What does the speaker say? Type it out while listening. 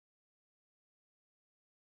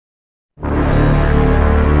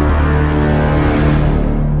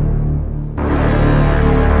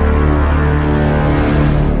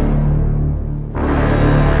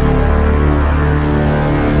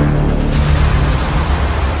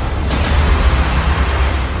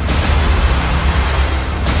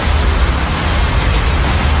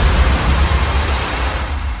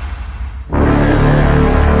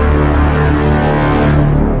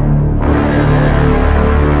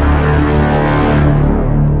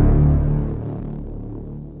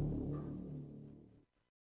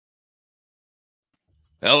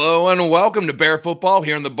Hello and welcome to Bear Football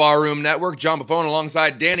here on the Barroom Network. John Buffone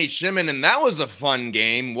alongside Danny Shimon, and that was a fun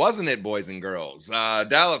game, wasn't it, boys and girls?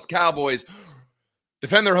 Dallas Cowboys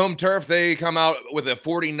defend their home turf. They come out with a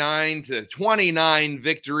 49-29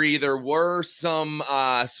 victory. There were some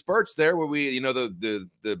spurts there where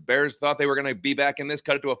the Bears thought they were going to be back in this,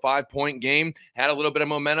 cut it to a 5-point game, had a little bit of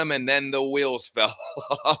momentum, and then the wheels fell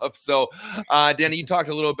off. So, Danny, you talked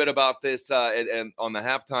a little bit about this and on the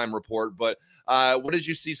halftime report, but what did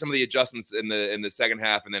you see some of the adjustments in the second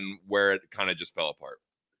half, and then where it kind of just fell apart?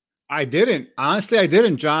 I didn't. Honestly, I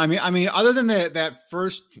didn't, John. I mean, other than that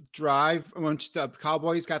first drive when the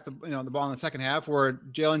Cowboys got the ball in the second half, where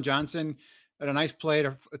Jalen Johnson had a nice play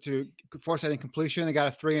to force that incompletion, they got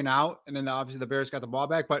a 3 and out, and then obviously the Bears got the ball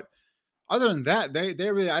back. But other than that, they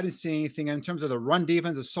really I didn't see anything in terms of the run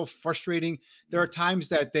defense. It's so frustrating. There are times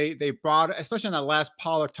that they brought, especially on that last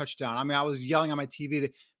Pollard touchdown. I mean, I was yelling on my TV.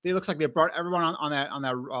 They looks like they brought everyone on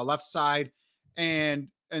that left side, and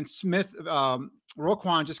Smith.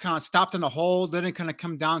 Roquan just kind of stopped in the hole, didn't kind of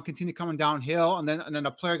continue coming downhill, and then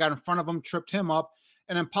the player got in front of him, tripped him up,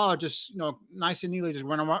 and then Pollard just nice and neatly just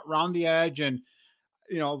went around the edge and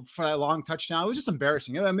for that long touchdown. It was just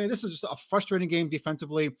embarrassing. I mean, this is just a frustrating game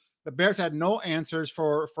defensively. The Bears had no answers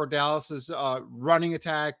for Dallas's running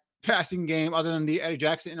attack, passing game, other than the Eddie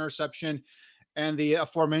Jackson interception and the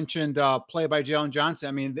aforementioned play by Jalen Johnson.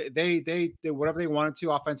 I mean, they did whatever they wanted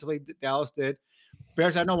to offensively. Dallas did.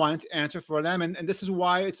 Bears had no answer for them. And this is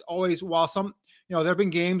why it's always, while some, there have been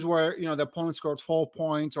games where, the opponent scored 12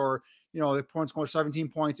 points or, the opponent scored 17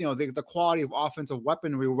 points, the quality of offensive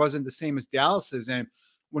weaponry wasn't the same as Dallas's. And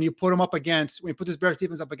when you put this Bears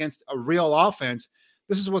defense up against a real offense,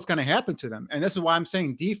 this is what's going to happen to them. And this is why I'm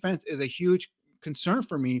saying defense is a huge concern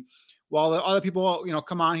for me. While the other people,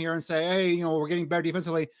 come on here and say, hey, we're getting better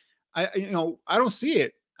defensively. I don't see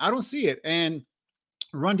it. And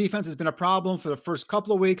run defense has been a problem for the first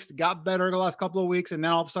couple of weeks. It got better the last couple of weeks, and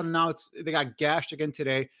then all of a sudden now they got gashed again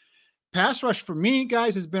today. Pass rush for me,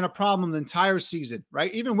 guys, has been a problem the entire season,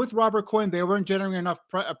 right? Even with Robert Quinn, they weren't generating enough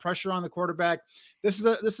pressure on the quarterback. This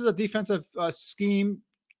is a defensive scheme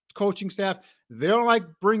coaching staff. They don't like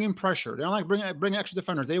bringing pressure. They don't like bringing extra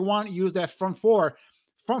defenders. They want to use that front four.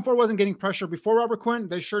 Front four wasn't getting pressure before Robert Quinn.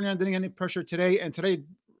 They sure didn't get any pressure today, and today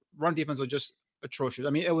run defense was just atrocious. I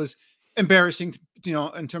mean, it was embarrassing,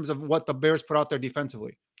 in terms of what the Bears put out there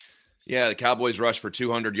defensively. Yeah, the Cowboys rushed for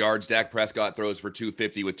 200 yards. Dak Prescott throws for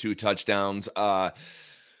 250 with 2 touchdowns. It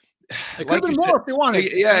could have been more if they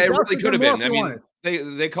wanted. Yeah, it really could have been. I mean,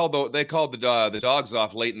 they called the dogs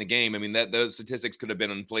off late in the game. I mean, those statistics could have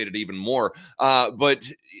been inflated even more. But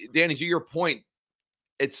Danny, to your point,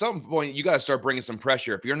 at some point you got to start bringing some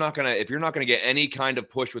pressure. If you're not gonna get any kind of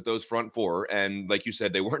push with those front four, and like you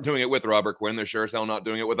said, they weren't doing it with Robert Quinn. They're sure as hell not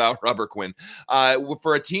doing it without Robert Quinn.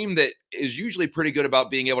 For a team that is usually pretty good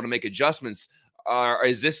about being able to make adjustments,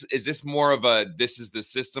 is this more of a this is the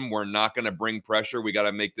system? We're not going to bring pressure. We got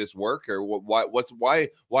to make this work, or why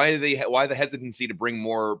the hesitancy to bring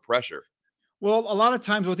more pressure? Well, a lot of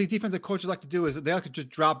times what these defensive coaches like to do is they like to just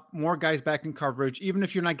drop more guys back in coverage. Even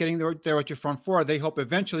if you're not getting there with your front four, they hope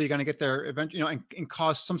eventually you're going to get there, and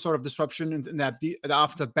cause some sort of disruption in the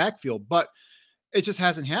offensive backfield. But it just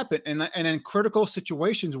hasn't happened. And in critical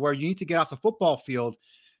situations where you need to get off the football field,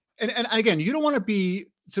 and again, you don't want to be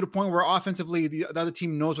to the point where offensively the other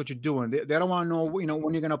team knows what you're doing. They don't want to know,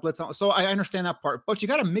 when you're going to blitz on. So I understand that part, but you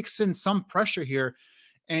got to mix in some pressure here.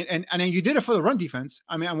 And then you did it for the run defense.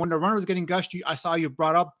 I mean, when the runner was getting gushed, I saw you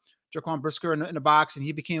brought up Jaquan Brisker in the box, and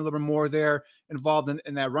he became a little bit more involved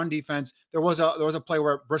in that run defense. There was a play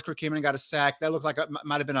where Brisker came in and got a sack. That looked like it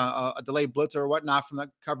might have been a delayed blitz or whatnot from the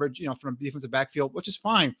coverage, from the defensive backfield, which is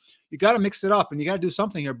fine. You got to mix it up and you got to do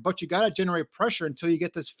something here, but you got to generate pressure until you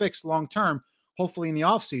get this fixed long term, hopefully in the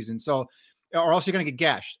offseason. So, or else you're going to get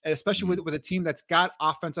gashed, especially with a team that's got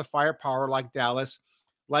offensive firepower like Dallas,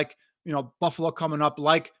 like Buffalo coming up,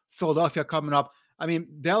 like Philadelphia coming up. I mean,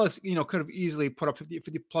 Dallas, could have easily put up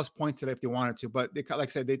 50 plus points today if they wanted to, but they, like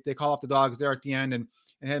I said, they call off the dogs there at the end and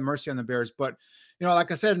had mercy on the Bears. But,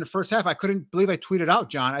 like I said, in the first half, I couldn't believe I tweeted out,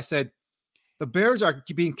 John. I said, the Bears are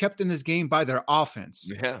being kept in this game by their offense.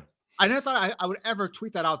 Yeah. I never thought I would ever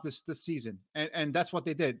tweet that out this season. And that's what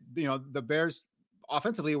they did. The Bears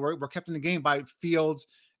offensively were kept in the game by Fields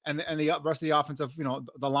and the rest of the offensive,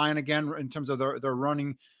 the line again, in terms of their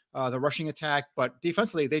running, the rushing attack, but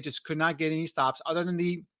defensively, they just could not get any stops other than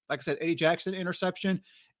like I said, Eddie Jackson interception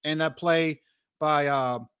and that play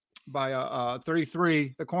by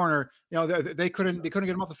 33, the corner. They couldn't get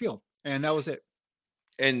him off the field, and that was it.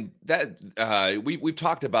 And that we've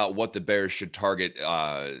talked about what the Bears should target,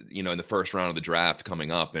 in the first round of the draft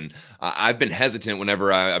coming up, and I've been hesitant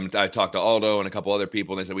whenever I talked to Aldo and a couple other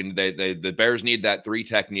people, and they said the Bears need that 3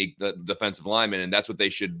 technique, the defensive lineman, and that's what they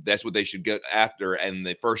should get after in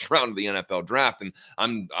the first round of the NFL draft. And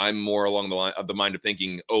I'm more along the mind of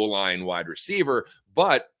thinking O-line, wide receiver,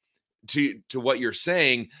 but to what you're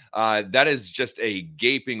saying, that is just a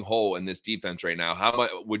gaping hole in this defense right now. How much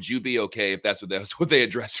would you be okay if that's what they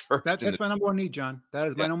address first? That's my number one need, John. That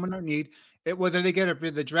is my number one need. Whether they get it via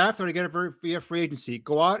the draft or they get it via free agency,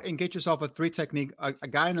 go out and get yourself a 3 technique, a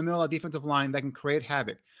guy in the middle of the defensive line that can create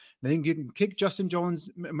havoc. Then you can kick Justin Jones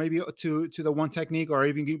maybe to the 1 technique, or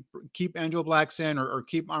even keep Andrew Blackson or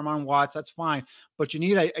keep Armon Watts. That's fine. But you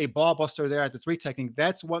need a ball buster there at the 3 technique.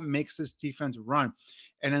 That's what makes this defense run.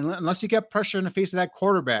 And unless you get pressure in the face of that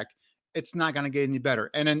quarterback, it's not going to get any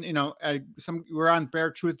better. And then, we're on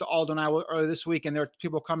Bear Truth to Aldo and I earlier this week, and there are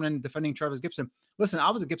people coming in defending Travis Gibson. Listen,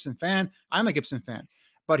 I was a Gibson fan. I'm a Gibson fan,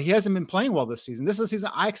 but he hasn't been playing well this season. This is a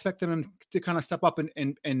season I expected him to kind of step up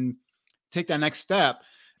and take that next step.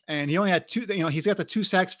 And he only had 2, he's got the 2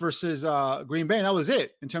 sacks versus Green Bay. And that was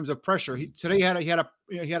it in terms of pressure. Today he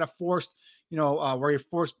had a forced, where he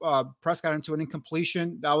forced Prescott into an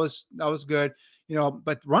incompletion. That was good.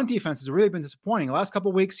 But run defense has really been disappointing. The last couple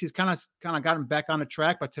of weeks, he's kind of gotten back on the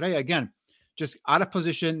track. But today, again, just out of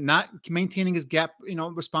position, not maintaining his gap,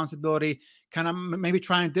 responsibility, kind of maybe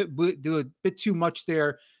trying to do a bit too much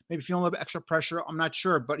there, maybe feeling a little bit extra pressure. I'm not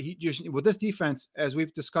sure. But with this defense, as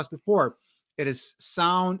we've discussed before, it is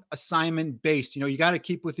sound assignment based. You got to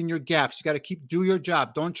keep within your gaps. You got to do your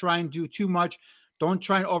job. Don't try and do too much. Don't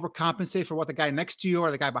try and overcompensate for what the guy next to you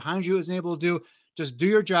or the guy behind you isn't able to do. Just do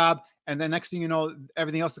your job. And then next thing you know,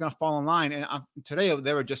 everything else is going to fall in line. And today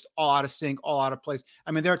they were just all out of sync, all out of place.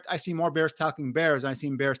 I mean, I see more Bears tackling Bears than I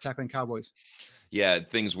seen Bears tackling Cowboys. Yeah,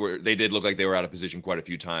 they did look like they were out of position quite a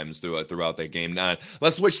few times throughout that game. Now,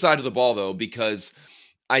 let's switch side of the ball, though, because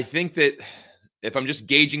I think that if I'm just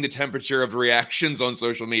gauging the temperature of reactions on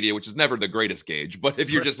social media, which is never the greatest gauge, but if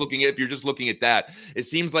you're just looking at that, it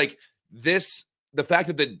seems like the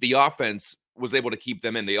fact that the offense was able to keep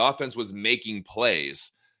them in, the offense was making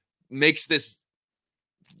plays, makes the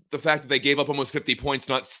fact that they gave up almost 50 points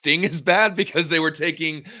not sting as bad, because they were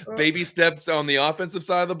taking baby steps on the offensive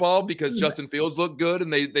side of the ball because Justin Fields looked good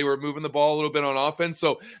and they were moving the ball a little bit on offense.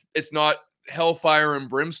 So it's not hellfire and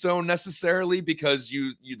brimstone necessarily, because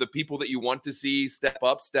the people that you want to see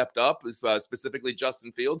stepped up, specifically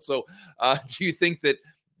Justin Fields. So do you think that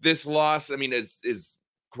this loss, I mean, is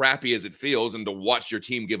crappy as it feels, and to watch your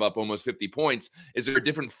team give up almost 50 points, is there a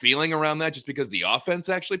different feeling around that just because the offense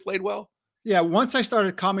actually played well? Yeah, once I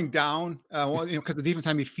started calming down, because the defense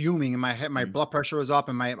had me fuming, and my blood pressure was up,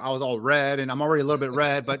 and I was all red, and I'm already a little bit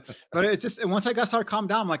red. But it just, once I started calm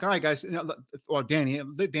down, I'm like, all right, guys, or Danny,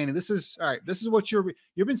 this is all right. This is what you've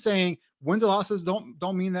been saying. Wins and losses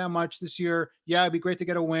don't mean that much this year. Yeah, it'd be great to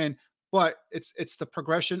get a win, but it's the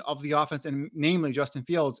progression of the offense, and namely Justin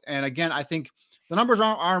Fields. And again, I think the numbers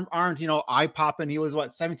aren't eye popping. He was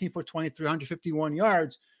 17 for 20, 351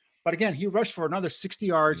 yards. But again, he rushed for another 60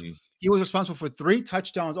 yards. Mm-hmm. He was responsible for 3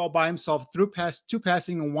 touchdowns all by himself, 2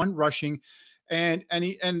 passing and 1 rushing. And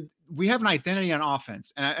we have an identity on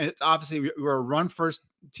offense. And it's obviously we're a run first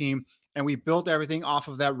team, and we built everything off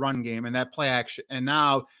of that run game and that play action. And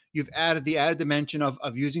now you've added the added dimension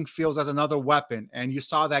of using Fields as another weapon. And you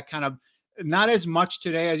saw that kind of not as much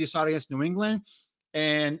today as you saw it against New England.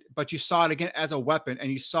 But you saw it again as a weapon,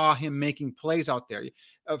 and you saw him making plays out there.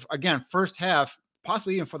 Again, first half,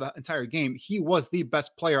 possibly even for the entire game, he was the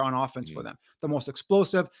best player on offense for them. The most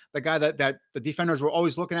explosive, the guy that the defenders were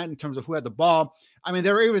always looking at in terms of who had the ball. I mean,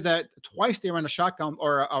 they were able that twice they ran a shotgun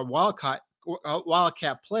or a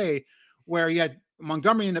wildcat play where you had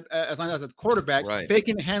Montgomery as a quarterback, right,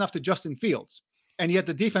 faking the handoff to Justin Fields. And you had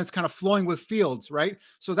the defense kind of flowing with Fields, right?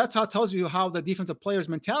 So that's how it tells you how the defensive player's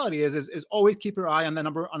mentality is always keep your eye on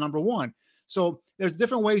number one. So there's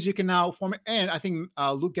different ways you can now form it. And I think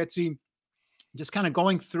Luke Getsy, just kind of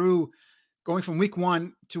going from week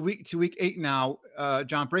 1 to week 8 now,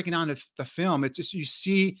 John, breaking down the film, it's just, you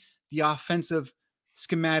see the offensive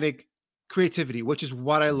schematic creativity, which is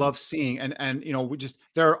what I love seeing. And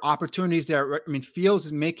there are opportunities there. I mean, Fields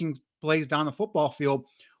is making plays down the football field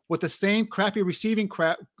with the same crappy receiving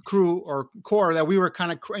crew or core that we were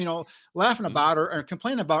kind of, laughing about or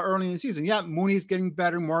complaining about early in the season. Yeah, Mooney's getting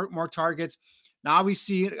better, more targets. Now we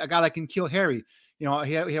see a guy like N'Keal Harry. He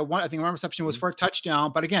had one, I think one reception was for a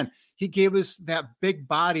touchdown. But again, he gave us that big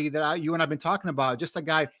body that you and I've been talking about. Just a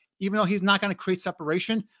guy, even though he's not going to create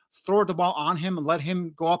separation, throw the ball on him and let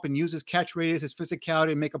him go up and use his catch radius, his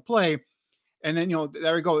physicality, and make a play. And then,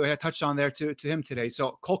 there we go. We had a touchdown there to him today.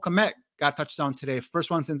 So Cole Kmet got a touchdown today.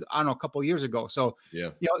 First one since, I don't know, a couple of years ago. So,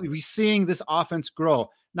 we're seeing this offense grow.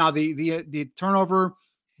 Now, the turnover,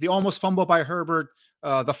 the almost fumble by Herbert,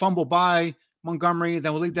 the fumble by Montgomery,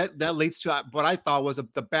 that leads to what I thought was the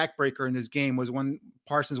backbreaker in this game was when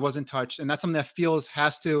Parsons wasn't touched. And that's something that Fields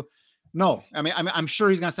has to know. I mean, I'm sure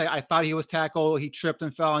he's going to say, I thought he was tackled. He tripped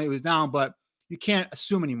and fell and he was down, but you can't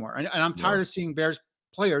assume anymore. And I'm tired of seeing Bears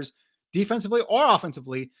players defensively or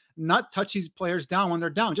offensively not touch these players down when they're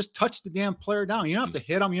down. Just touch the damn player down. You don't have to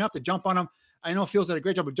hit them. You don't have to jump on them. I know Fields did a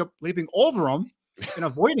great job of leaping over them and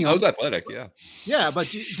avoiding them. That was athletic, yeah. Yeah, but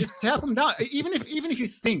just tap him down. Even if you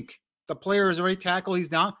think the player is already tackled, he's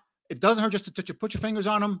down, it doesn't hurt just to put your fingers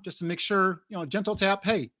on him just to make sure, gentle tap,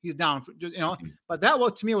 hey, he's down, But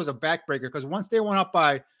that to me was a backbreaker because once they went up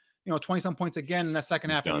by, 20-some points again in that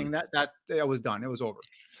second half inning, that was done. It was over.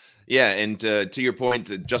 Yeah, and to your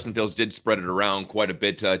point, Justin Fields did spread it around quite a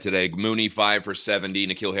bit today. Mooney 5 for 70,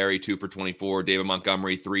 N'Keal Harry 2 for 24, David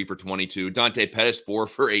Montgomery 3 for 22, Dante Pettis 4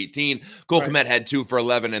 for 18, Cole Kmet had 2 for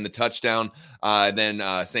 11 and the touchdown.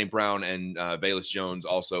 Then St. Brown and Velus Jones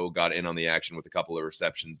also got in on the action with a couple of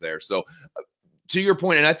receptions there. So to your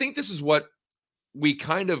point, and I think this is what we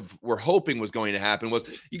kind of were hoping was going to happen, was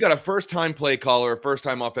you got a first-time play caller, a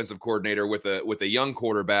first-time offensive coordinator with a young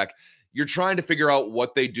quarterback. You're trying to figure out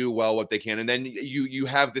what they do well, what they can, and then you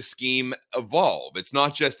have the scheme evolve. It's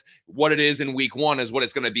not just what it is in week 1 is what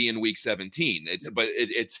it's going to be in week 17. It's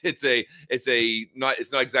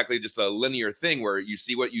not exactly just a linear thing where you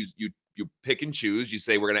see what you pick and choose. You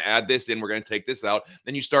say, we're going to add this in, we're going to take this out.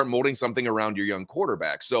 Then you start molding something around your young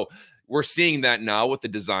quarterback. So we're seeing that now with the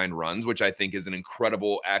design runs, which I think is an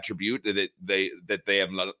incredible attribute that they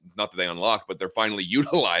have not that they unlocked, but they're finally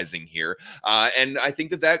utilizing here. And I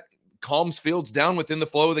think that calms Fields down within the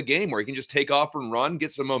flow of the game where he can just take off and run,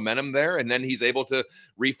 get some momentum there, and then he's able to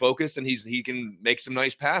refocus and he can make some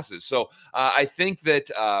nice passes. So I think that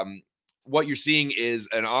what you're seeing is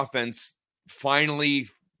an offense finally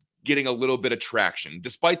getting a little bit of traction,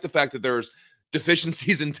 despite the fact that there's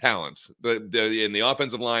deficiencies in talent in the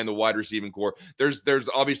offensive line, the wide receiving core. There's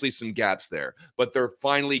obviously some gaps there, but they're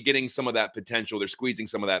finally getting some of that potential. They're squeezing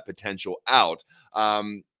some of that potential out.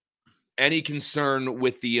 Any concern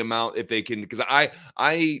with the amount, if they can, because I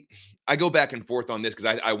go back and forth on this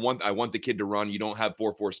because I want the kid to run. You don't have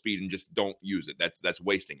 4.4 speed and just don't use it. That's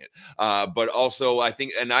wasting it. But also I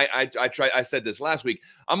think, and I said this last week,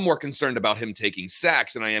 I'm more concerned about him taking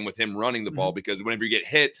sacks than I am with him running the ball, because whenever you get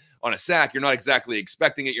hit on a sack, you're not exactly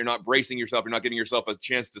expecting it. You're not bracing yourself. You're not giving yourself a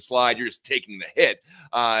chance to slide. You're just taking the hit.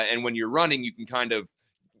 And when you're running, you can kind of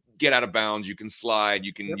get out of bounds, you can slide,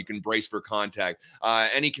 you can brace for contact.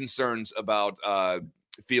 Any concerns about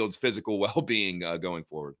Fields' physical well-being going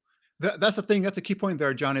forward? That's the thing. That's a key point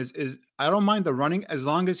there, John, is I don't mind the running as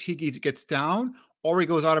long as he gets down or he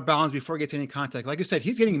goes out of bounds before he gets any contact. Like you said,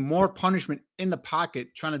 he's getting more punishment in the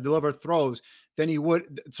pocket trying to deliver throws than he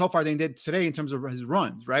would so far than he did today in terms of his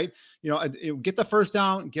runs, right? Get the first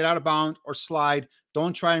down, get out of bounds or slide.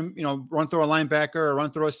 Don't try and, run through a linebacker or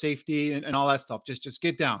run through a safety and all that stuff. Just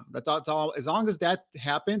get down. That's all. As long as that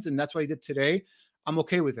happens, and that's what he did today, I'm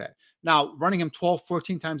okay with that. Now, running him 12,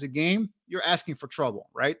 14 times a game, you're asking for trouble,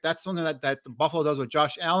 right? That's something that Buffalo does with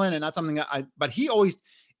Josh Allen, and that's something that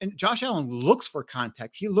and Josh Allen looks for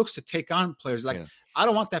contact. He looks to take on players. I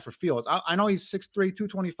don't want that for Fields. I know he's 6'3",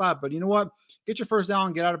 225, but you know what? Get your first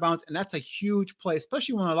down, get out of bounds, and that's a huge play,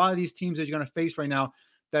 especially when a lot of these teams that you're going to face right now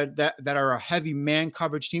that are a heavy man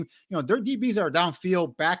coverage team, their DBs are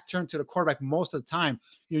downfield, back turned to the quarterback most of the time.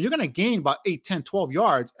 You're going to gain about 8, 10, 12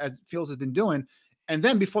 yards as Fields has been doing. And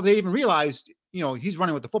then before they even realized, he's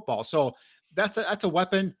running with the football. So that's a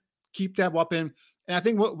weapon. Keep that weapon. And I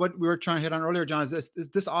think what we were trying to hit on earlier, John, is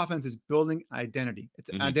this offense is building an identity. It's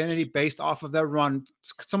an identity based off of their run.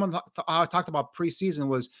 Someone talked about preseason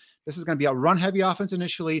was this is going to be a run-heavy offense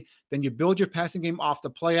initially. Then you build your passing game off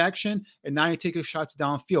the play action, and now you take your shots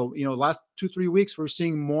downfield. Last 2-3 weeks, we're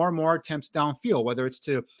seeing more and more attempts downfield, whether it's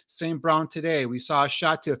to St. Brown today. We saw a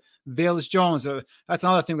shot to Velus Jones. That's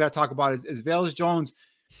another thing we got to talk about is Velus Jones.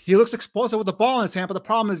 He looks explosive with the ball in his hand, but the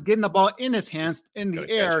problem is getting the ball in his hands in the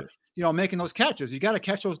air. Making those catches. You got to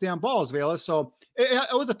catch those damn balls, Velus. So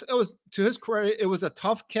it was to his credit, it was a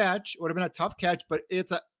tough catch. It would have been a tough catch, but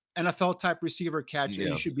it's a NFL type receiver catch that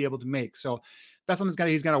he should be able to make. So that's something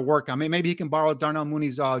he's got to work on. Maybe he can borrow Darnell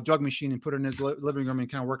Mooney's jug machine and put it in his living room and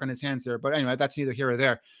kind of work on his hands there. But anyway, that's neither here or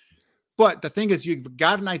there. But the thing is, you've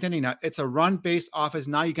got an identity now. It's a run-based offense.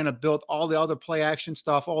 Now you're going to build all the other play action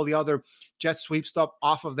stuff, all the other jet sweep stuff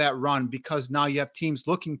off of that run, because now you have teams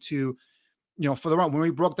looking to for the run, when we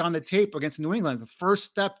broke down the tape against New England, the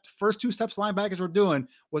first two steps linebackers were doing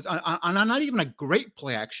was on not even a great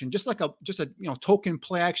play action, just a token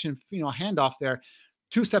play action, handoff there,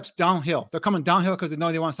 2 steps downhill. They're coming downhill because they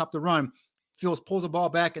know they want to stop the run. Fields pulls the ball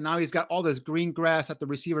back, and now he's got all this green grass that the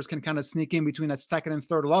receivers can kind of sneak in between that second and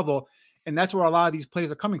third level. And that's where a lot of these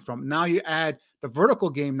plays are coming from. Now you add the vertical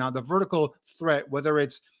game, the vertical threat, whether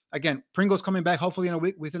it's, again, Pringle's coming back hopefully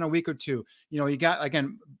within a week or two. You got,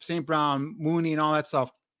 again, St. Brown, Mooney, and all that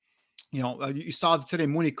stuff. You saw today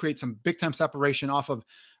Mooney create some big time separation off of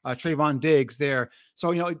Trayvon Diggs there.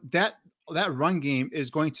 So, that run game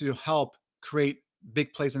is going to help create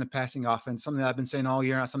big plays in the passing offense, something that I've been saying all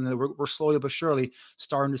year, something that we're slowly but surely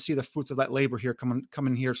starting to see the fruits of that labor here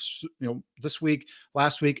coming here, this week,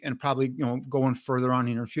 last week, and probably, going further on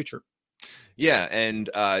in the future. Yeah,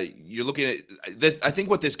 and you're looking at this. I think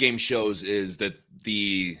what this game shows is that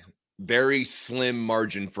the very slim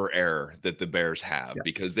margin for error that the Bears have,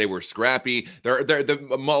 because they were scrappy. A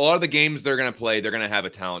lot of the games they're going to play, they're going to have a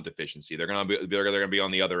talent deficiency. They're going to be on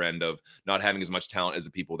the other end of not having as much talent as the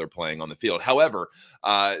people they're playing on the field. However,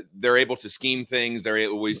 they're able to scheme things.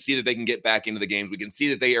 We see that they can get back into the games. We can see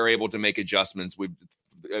that they are able to make adjustments. We've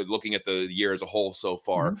looking at the year as a whole so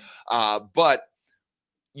far, but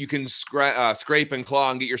you can scrape and claw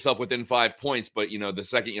and get yourself within 5 points, but the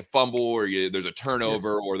second you fumble or there's a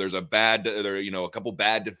turnover or there's a couple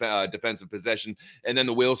bad defensive possession, and then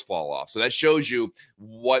the wheels fall off. So that shows you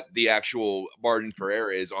what the actual margin for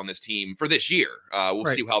error is on this team for this year. We'll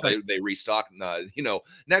see how they restock,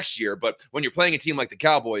 next year. But when you're playing a team like the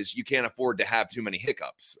Cowboys, you can't afford to have too many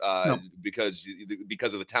hiccups because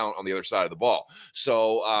of the talent on the other side of the ball.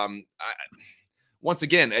 So once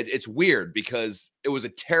again, it's weird because it was a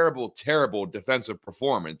terrible, terrible defensive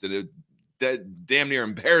performance and damn near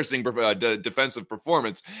embarrassing defensive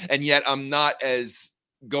performance. And yet I'm not as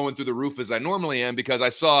going through the roof as I normally am because I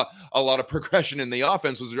saw a lot of progression in the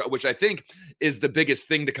offense, which I think is the biggest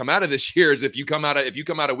thing to come out of this year. Is if you come out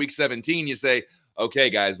of week 17, you say, okay,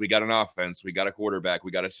 guys, we got an offense, we got a quarterback,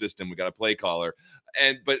 we got a system, we got a play caller.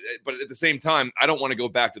 But at the same time, I don't want to go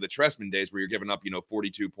back to the Trestman days where you're giving up,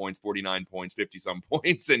 42 points, 49 points, 50 some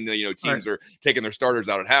points. And, teams are taking their starters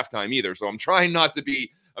out at halftime either. So I'm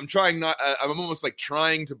almost like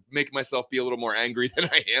trying to make myself be a little more angry than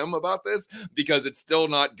I am about this, because it's still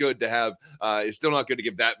not good to have, it's still not good to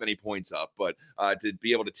give that many points up, but to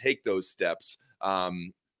be able to take those steps,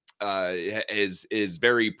 is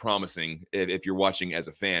very promising if you're watching as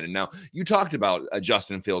a fan. And now you talked about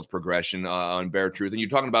Justin Fields' progression on Bear Truth, and you're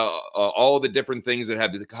talking about all the different things that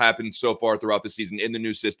have happened so far throughout the season in the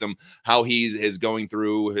new system, how he is going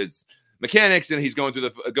through his mechanics and he's going through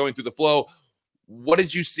the flow. What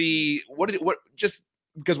did you see? What just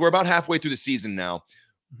because we're about halfway through the season now,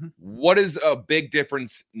 what is a big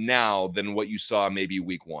difference now than what you saw maybe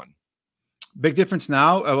week 1? Big difference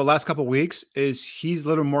now, the last couple of weeks, is he's a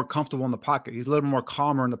little more comfortable in the pocket. He's a little more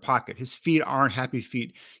calmer in the pocket. His feet aren't happy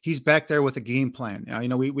feet. He's back there with a game plan.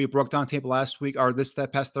 We broke down tape last week or that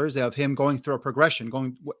past Thursday of him going through a progression,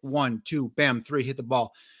 going 1, 2, bam, 3, hit the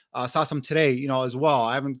ball. Saw some today, as well.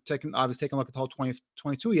 I haven't taken a look at the whole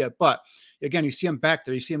 2022 yet, but again, you see him back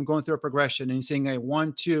there. You see him going through a progression and he's saying a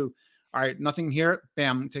 1, 2, all right, nothing here,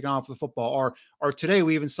 bam, taking off the football. Or today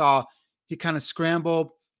we even saw he kind of scrambled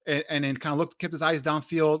and then kind of kept his eyes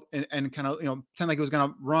downfield and kind of, pretend like he was going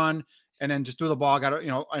to run and then just threw the ball,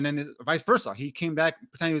 and then vice versa. He came back,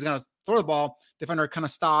 pretending he was going to throw the ball. Defender kind of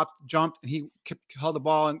stopped, jumped, and he held the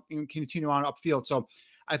ball and continued on upfield. So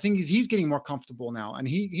I think he's getting more comfortable now, and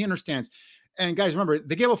he understands. And guys, remember,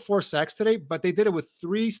 they gave up 4 sacks today, but they did it with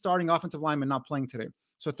 3 starting offensive linemen not playing today.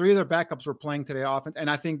 So 3 of their backups were playing today offense. And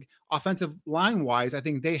I think offensive line wise, I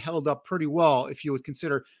think they held up pretty well. If you would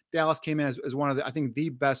consider Dallas came in as one of the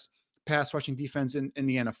best pass rushing defense in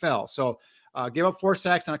the NFL. So gave up 4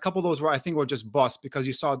 sacks, and a couple of those were just bust, because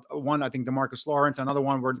you saw one, I think DeMarcus Lawrence, another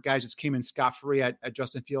one where the guys just came in scot-free at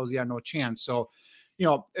Justin Fields. He had no chance. So,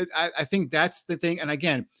 I think that's the thing. And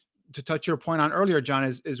again, to touch your point on earlier, John,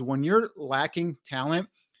 is when you're lacking talent,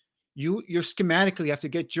 you're schematically have to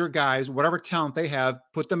get your guys, whatever talent they have,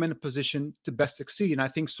 put them in a position to best succeed. And I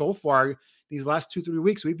think so far, these last 2-3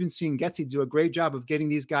 weeks, we've been seeing Getsy do a great job of getting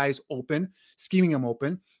these guys open, scheming them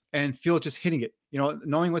open, and Fields just hitting it,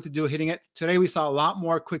 knowing what to do, hitting it. Today, we saw a lot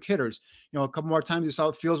more quick hitters. A couple more times we saw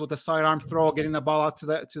Fields with a sidearm throw, getting the ball out to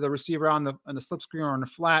the receiver on the slip screen or on the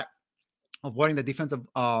flat, avoiding the defensive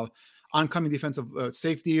oncoming defensive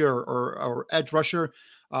safety or edge rusher.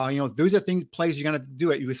 Those are plays you're going to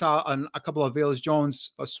do it. We saw a couple of Velus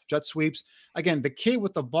Jones jet sweeps. Again, the kid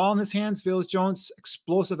with the ball in his hands, Velus Jones,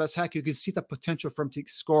 explosive as heck. You can see the potential for him to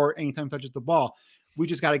score anytime he touches the ball. We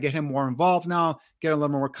just got to get him more involved now, get a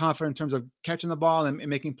little more confident in terms of catching the ball and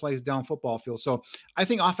making plays down football field. So I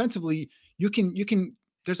think offensively, you can.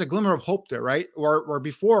 There's a glimmer of hope there, right? Or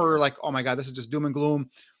before, we're like, oh my God, this is just doom and gloom.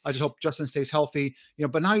 I just hope Justin stays healthy,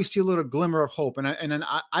 But now you see a little glimmer of hope, and then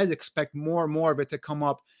I'd expect more and more of it to come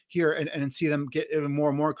up here, and see them get even more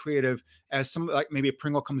and more creative as some, like maybe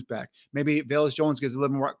Pringle comes back, maybe Velus Jones gets a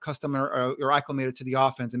little more accustomed or acclimated to the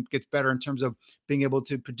offense and gets better in terms of being able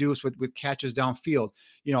to produce with catches downfield.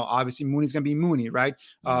 Obviously Mooney's going to be Mooney, right?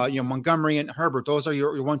 Montgomery and Herbert, those are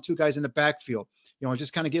your 1-2 guys in the backfield.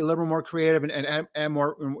 Just kind of get a little more creative and add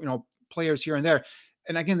more, players here and there.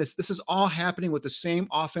 And again, this is all happening with the same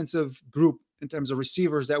offensive group in terms of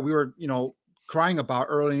receivers that we were, crying about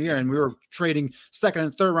early in the year, and we were trading second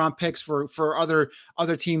and third round picks for other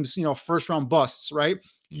teams, first round busts, right?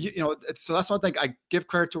 So that's why I think I give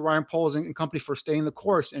credit to Ryan Poles and company for staying the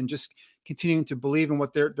course and just continuing to believe in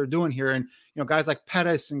what they're doing here. And guys like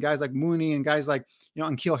Pettis and guys like Mooney and guys like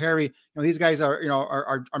N'Keal Harry, these guys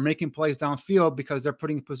are making plays downfield because they're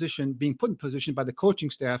being put in position by the coaching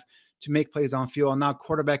staff to make plays downfield. And now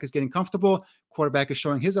quarterback is getting comfortable. Quarterback is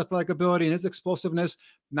showing his athletic ability and his explosiveness.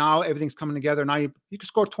 Now everything's coming together. Now you can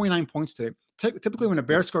score 29 points today. Typically when the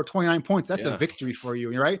Bears score 29 points, that's a victory for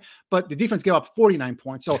you, right? But the defense gave up 49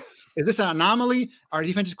 points. So is this an anomaly? Are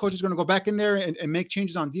defensive coaches going to go back in there and make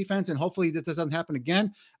changes on defense? And hopefully this doesn't happen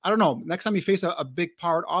again. I don't know. Next time you face a big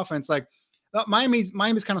powered offense, like Miami's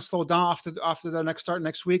kind of slowed down after the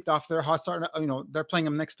next week, after their hot start. They're playing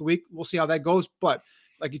them next week. We'll see how that goes. But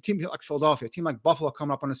like a team like Philadelphia, a team like Buffalo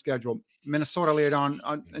coming up on the schedule, Minnesota later on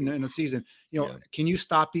in the season, can you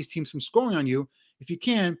stop these teams from scoring on you? If you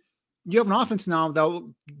can, you have an offense now that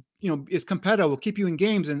will, is competitive, will keep you in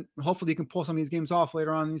games, and hopefully you can pull some of these games off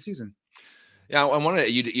later on in the season. Yeah, I wanted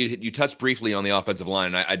you touched briefly on the offensive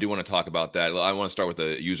line, and I do want to talk about that. I want to start with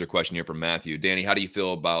a user question here from Matthew. Danny, how do you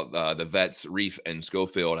feel about the vets, Reiff and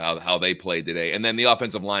Schofield, how they played today, and then the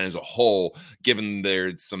offensive line as a whole? Given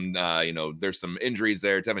there's some there's some injuries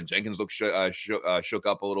there. Tevin Jenkins looks shook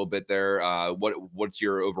up a little bit there. What's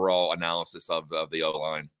your overall analysis of the O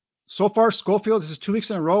line? So far, Schofield, this is 2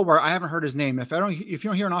 weeks in a row where I haven't heard his name. If you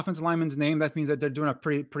don't hear an offensive lineman's name, that means that they're doing a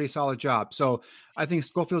pretty solid job. So I think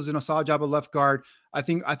Schofield's doing a solid job at left guard. I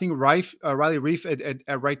think Riley Reiff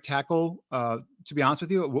at right tackle, to be honest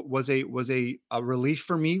with you, was a relief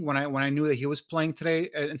for me when I knew that he was playing today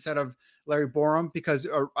instead of Larry Borom, because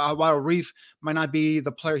while Reiff might not be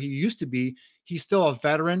the player he used to be, he's still a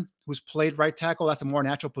veteran who's played right tackle. That's a more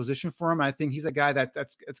natural position for him. And I think he's a guy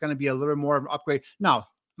it's going to be a little bit more of an upgrade. Now,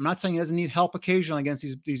 I'm not saying he doesn't need help occasionally against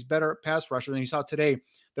these better pass rushers. And you saw today,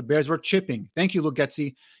 the Bears were chipping. Thank you, Luke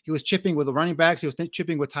Getsy. He was chipping with the running backs. He was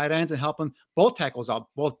chipping with tight ends and helping both tackles out,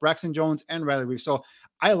 both Braxton Jones and Riley Reiff. So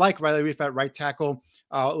I like Riley Reiff at right tackle.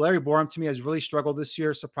 Larry Borom, to me, has really struggled this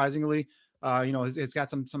year, surprisingly. He's got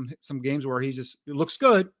some games where he looks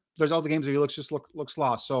good. There's other games where he looks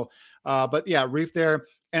lost. So, but yeah, Reiff there.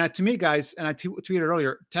 And to me, guys, and I tweeted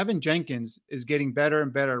earlier, Tevin Jenkins is getting better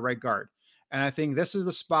and better at right guard. And I think this is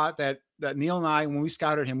the spot that Neil and I, when we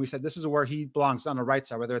scouted him, we said this is where he belongs, on the right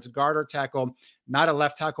side, whether it's guard or tackle, not a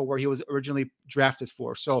left tackle where he was originally drafted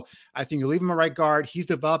for. So I think you leave him a right guard. He's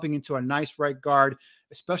developing into a nice right guard,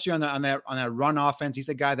 especially on that run offense. He's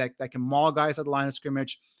a guy that can maul guys at the line of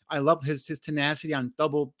scrimmage. I love his tenacity on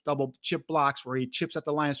double chip blocks, where he chips at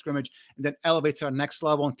the line of scrimmage and then elevates to our next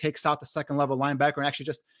level and takes out the second level linebacker and actually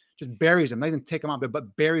just buries him, not even take him out,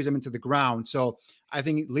 but buries him into the ground. So I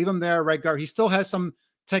think leave him there, right guard. He still has some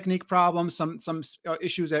technique problems, some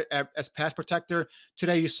issues as pass protector.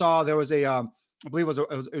 Today you saw there was I believe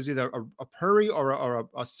it was either a hurry or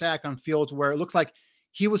a sack on Fields where it looks like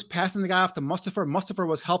he was passing the guy off to Mustipher. Mustipher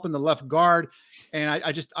was helping the left guard. And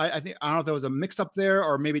I think, I don't know if there was a mix up there,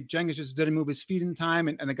 or maybe Jenkins just didn't move his feet in time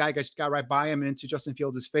and the guy just got right by him and into Justin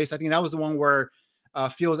Fields' face. I think that was the one where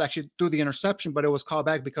Fields actually threw the interception, but it was called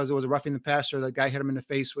back because it was a roughing the passer. The guy hit him in the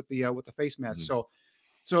face with the face mask. Mm-hmm.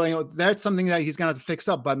 So that's something that he's going to fix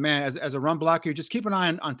up. But man, as a run blocker, you just keep an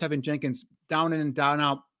eye on Tevin Jenkins, down in and down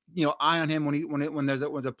out. Eye on him when there's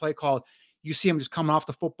a play called. You see him just coming off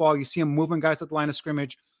the football. You see him moving guys at the line of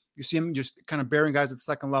scrimmage. You see him just kind of burying guys at the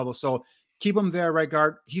second level. So keep him there, right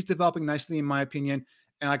guard. He's developing nicely, in my opinion.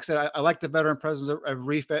 And like I said, I like the veteran presence of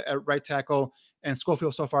Reiff at right tackle, and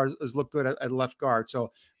Schofield so far has looked good at left guard.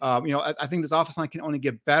 So, I think this offensive line can only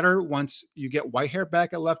get better once you get Whitehair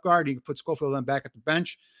back at left guard. You can put Schofield then back at the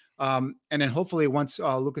bench. And then hopefully once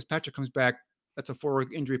Lucas Patrick comes back, that's a 4-week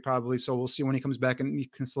injury probably. So we'll see when he comes back and he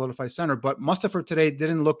can solidify center. But Mustipher today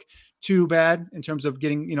didn't look too bad in terms of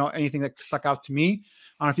getting, anything that stuck out to me.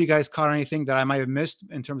 I don't know if you guys caught anything that I might have missed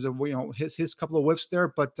in terms of, his couple of whiffs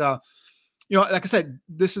there, but Like I said,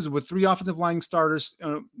 this is with 3 offensive line starters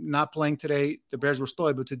not playing today. The Bears were still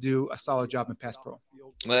able to do a solid job in pass pro.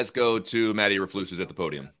 Let's go to Matty Eberflus, who's at the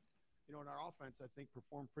podium. In our offense, I think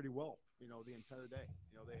performed pretty well. The entire day.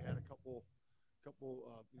 They had a couple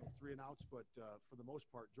 3 and outs, but for the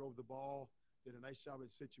most part, drove the ball, did a nice job in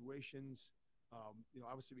situations.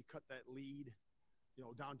 Obviously we cut that lead,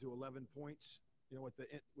 down to 11 points. With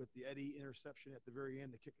the Eddie interception at the very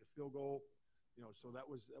end to kick the field goal. So that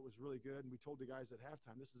was really good. And we told the guys at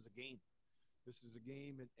halftime, this is a game. This is a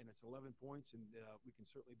game, and it's 11 points, and we can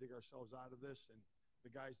certainly dig ourselves out of this. And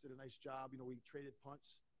the guys did a nice job. We traded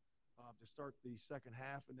punts to start the second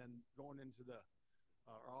half, and then going into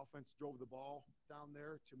our offense drove the ball down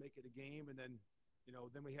there to make it a game. And then,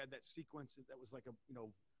 then we had that sequence that was like 5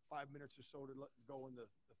 minutes or so to go in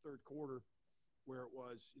the third quarter, where it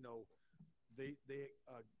was, they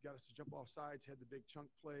got us to jump off sides, had the big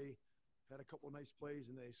chunk play, had a couple of nice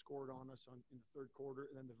plays, and they scored on us in the third quarter.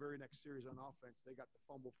 And then the very next series on offense, they got the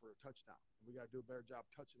fumble for a touchdown. And we got to do a better job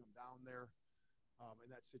touching them down there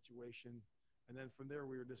in that situation. And then from there,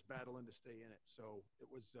 we were just battling to stay in it. So it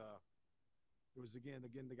was again,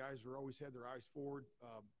 the guys always had their eyes forward.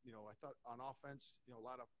 I thought on offense, a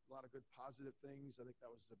lot of good positive things. I think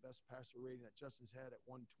that was the best passer rating that Justin's had at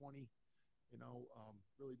 120.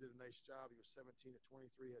 Really did a nice job. He was 17 of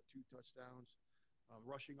 23, had 2 touchdowns.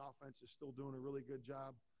 Rushing offense is still doing a really good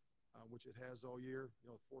job, which it has all year.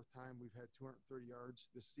 4th time we've had 230 yards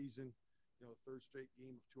this season. 3rd straight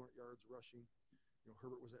game of 200 yards rushing.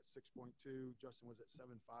 Herbert was at 6.2. Justin was at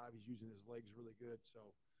 7.5. He's using his legs really good.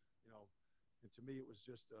 So, and to me, it was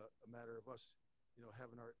just a matter of us,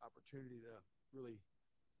 having our opportunity to really,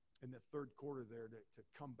 in the third quarter there, to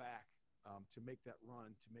come back, to make that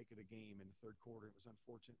run, to make it a game in the third quarter. It was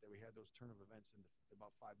unfortunate that we had those turn of events in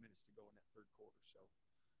about 5 minutes to go in that third quarter. So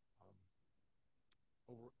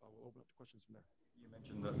I'll open up to questions from there. You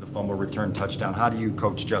mentioned the fumble return touchdown. How do you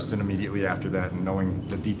coach Justin immediately after that, and knowing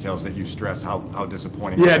the details that you stress, how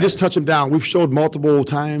disappointing? Yeah, just touch him down. We've showed multiple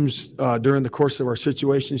times during the course of our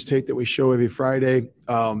situations tape that we show every Friday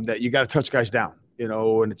that you got to touch guys down,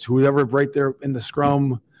 and it's whoever right there in the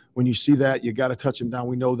scrum. When you see that, you got to touch them down.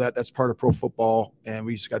 We know that that's part of pro football, and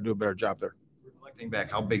we just got to do a better job there. Reflecting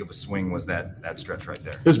back, how big of a swing was that stretch right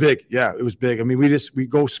there? It was big. Yeah, it was big. I mean, we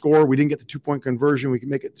go score. We didn't get the 2-point conversion. We can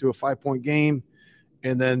make it to a 5-point game,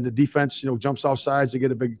 and then the defense, jumps off sides to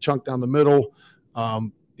get a big chunk down the middle.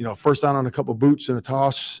 First down on a couple of boots and a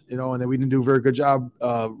toss, and then we didn't do a very good job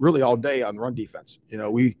really all day on run defense.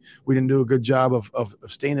 We didn't do a good job of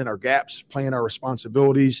staying in our gaps, playing our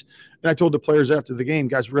responsibilities. And I told the players after the game,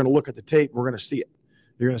 guys, we're going to look at the tape. We're going to see it.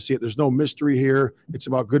 You're going to see it. There's no mystery here. It's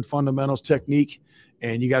about good fundamentals, technique,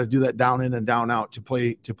 and you got to do that down in and down out to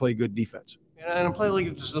play good defense. And a play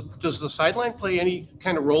like, does the sideline play any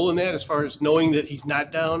kind of role in that as far as knowing that he's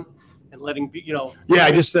not down? And letting Yeah,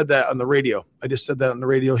 I just said that on the radio.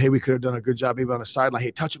 Hey, we could have done a good job maybe on the sideline.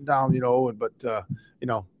 Hey, touch him down, but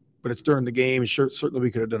it's during the game. And certainly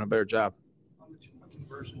we could have done a better job. On the 2-point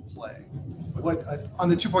conversion play, on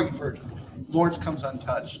the 2-point conversion, Lawrence comes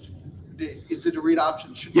untouched. Is it a read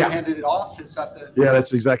option? Should we have handed it off? Is that the? Yeah,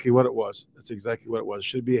 that's exactly what it was. It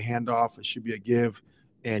should be a handoff. It should be a give.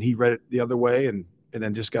 And he read it the other way and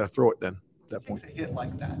then just got to throw it then. That point. A hit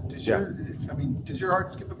like that. Does your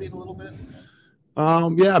heart skip a beat a little bit?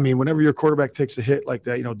 Yeah, I mean, whenever your quarterback takes a hit like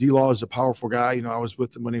that, D-Law is a powerful guy. I was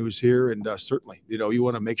with him when he was here, and certainly, you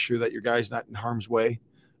want to make sure that your guy's not in harm's way.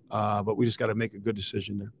 But we just got to make a good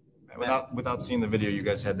decision there. Without seeing the video, you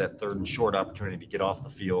guys had that 3rd and short opportunity to get off the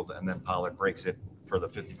field, and then Pollard breaks it for the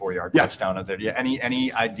 54-yard touchdown out there. Yeah,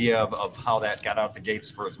 any idea of how that got out the gates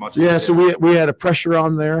for as much? Yeah, so we had a pressure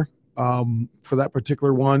on there. For that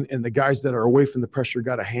particular one, and the guys that are away from the pressure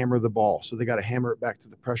got to hammer the ball. So they got to hammer it back to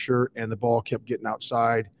the pressure, and the ball kept getting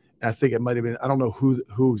outside. And I think it might have been, I don't know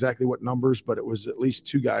who exactly what numbers, but it was at least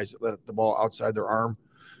 2 guys that let the ball outside their arm.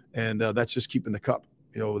 And that's just keeping the cup.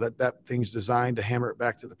 That thing's designed to hammer it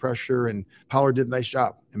back to the pressure, and Pollard did a nice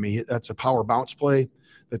job. I mean, that's a power bounce play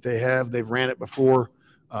that they have. They've ran it before,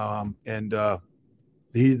 and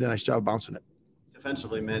he did a nice job bouncing it.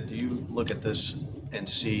 Defensively, Mitt, do you look at this and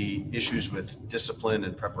see issues with discipline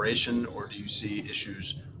and preparation, or do you see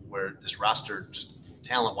issues where this roster just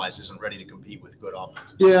talent-wise isn't ready to compete with good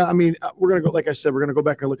offense? Yeah, I mean, we're going to go, like I said, we're going to go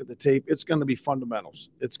back and look at the tape. It's going to be fundamentals.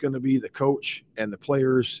 It's going to be the coach and the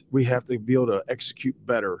players. We have to be able to execute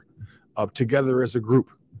better together as a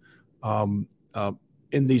group in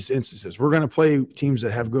these instances. We're going to play teams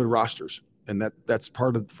that have good rosters. And that's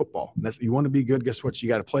part of football. And if you want to be good, guess what? You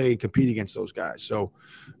got to play and compete against those guys. So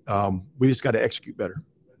we just got to execute better.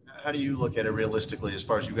 How do you look at it realistically as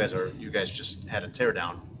far as you guys just had a tear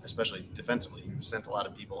down, especially defensively? You sent a lot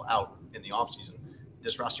of people out in the offseason.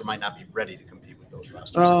 This roster might not be ready to compete with those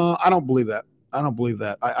rosters. I don't believe that.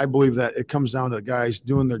 I believe that it comes down to guys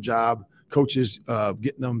doing their job, coaches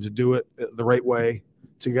getting them to do it the right way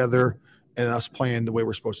together, and us playing the way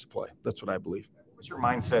we're supposed to play. That's what I believe. What's your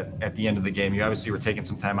mindset at the end of the game? You obviously were taking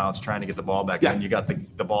some timeouts trying to get the ball back, Yeah. and you got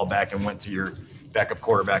the ball back and went to your backup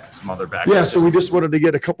quarterback and some other backups. Yeah, so we just wanted to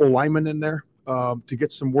get a couple linemen in there to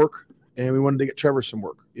get some work, and we wanted to get Trevor some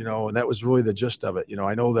work, and that was really the gist of it.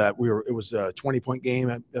 I know that it was a 20-point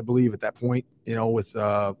game, I believe, at that point, with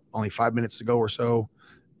only 5 minutes to go or so,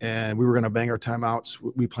 and we were going to bang our timeouts.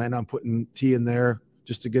 We planned on putting T in there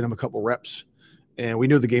just to get him a couple reps, and we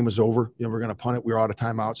knew the game was over. We were going to punt it. We were out of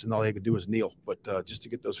timeouts, and all they could do was kneel, but just to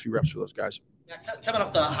get those few reps for those guys. Yeah, coming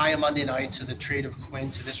off the high of Monday night to the trade of Quinn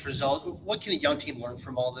to this result, what can a young team learn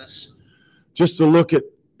from all this? Just to look at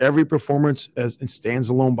every performance as it stands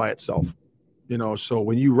alone by itself. So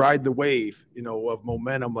when you ride the wave, of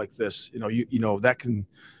momentum like this,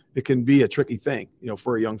 it can be a tricky thing,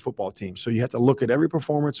 for a young football team. So you have to look at every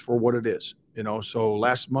performance for what it is, So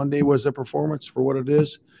last Monday was a performance for what it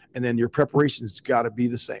is, and then your preparation's got to be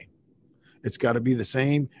the same. It's got to be the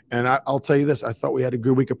same. And I'll tell you this, I thought we had a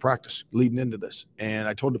good week of practice leading into this. And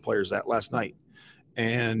I told the players that last night.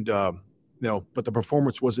 And, but the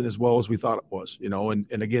performance wasn't as well as we thought it was,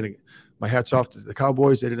 and again, my hat's off to the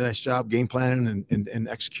Cowboys. They did a nice job game planning and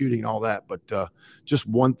executing all that, but just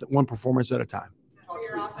one performance at a time. For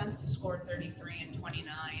your offense to score 33 and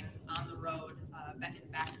 29 on the road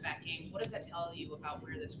in back-to-back games, what does that tell you about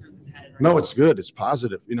where this group is headed right now? No, it's good. It's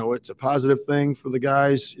positive. It's a positive thing for the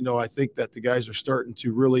guys. I think that the guys are starting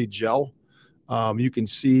to really gel. You can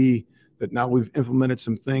see that now we've implemented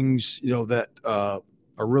some things, that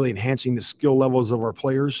are really enhancing the skill levels of our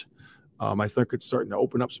players. I think it's starting to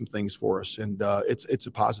open up some things for us, and it's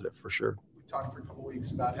a positive for sure. We talked for a couple of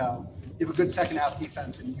weeks about how you have a good second half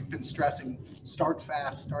defense, and you've been stressing start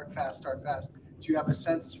fast. Do you have a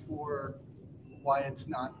sense for why it's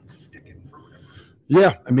not sticking for whatever reason?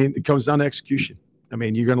 Yeah, it comes down to execution.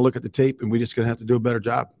 You're going to look at the tape, and we're just going to have to do a better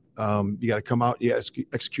job. You got to come out, you got to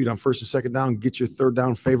execute on first and second down, get your third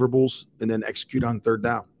down favorables, and then execute on third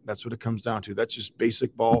down. That's what it comes down to. That's just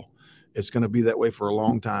basic ball. It's going to be that way for a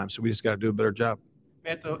long time. So we just got to do a better job.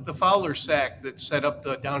 Matt, the Fowler sack that set up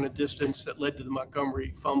the down and distance that led to the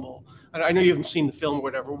Montgomery fumble. I know you haven't seen the film or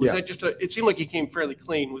whatever. Was that just it seemed like he came fairly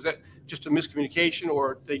clean. Was that just a miscommunication,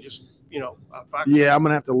 or they just, Yeah, I'm going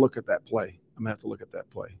to have to look at that play.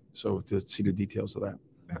 So to see the details of that.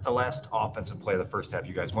 At the last offensive play of the first half,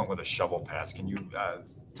 you guys went with a shovel pass. Can you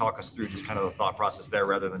talk us through just kind of the thought process there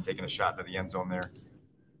rather than taking a shot into the end zone there?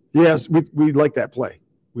 Yes, we like that play.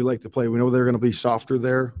 We like to play. We know they're going to be softer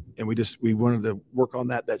there, and we wanted to work on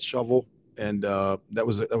that shovel, and that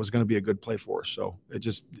was going to be a good play for us. So it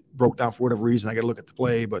just broke down for whatever reason. I got to look at the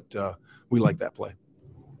play, but we like that play.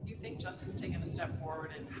 Do you think Justin's taken a step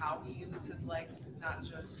forward in how he uses his legs, not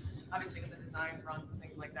just obviously with the design runs and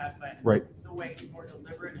things like that, but right. The way he's more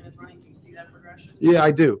deliberate in his running? Do you see that progression? Yeah,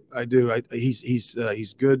 I do.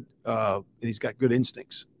 He's good, and he's got good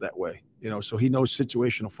instincts that way. So he knows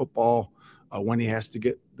situational football when he has to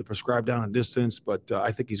get the prescribed down and distance. But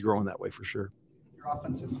I think he's growing that way for sure. Your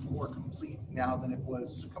offense is more complete now than it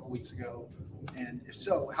was a couple weeks ago, and if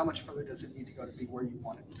so, how much further does it need to go to be where you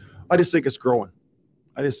want it? I just think it's growing.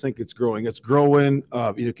 It's growing.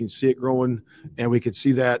 You can see it growing, and we could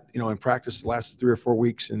see that, in practice the last 3 or 4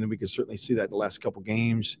 weeks, and then we could certainly see that the last couple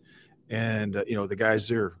games. And the guys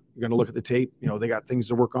there, you're going to look at the tape. They got things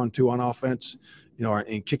to work on too on offense.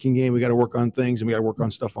 In kicking game, we got to work on things, and we got to work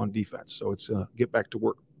on stuff on defense. So it's get back to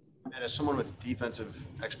work. And as someone with defensive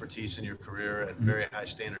expertise in your career and very high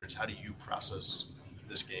standards, how do you process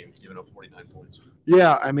this game, giving up 49 points?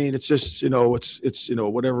 Yeah, it's just it's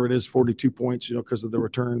whatever it is, 42 points, because of the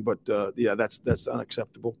return. But yeah, that's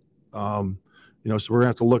unacceptable. So we're gonna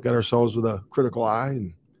have to look at ourselves with a critical eye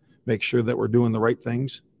and make sure that we're doing the right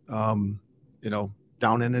things. Down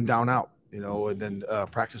in and down out. And then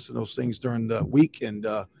practicing those things during the week and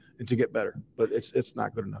to get better. But it's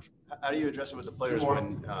not good enough. How do you address it with the players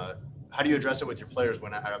how do you address it with your players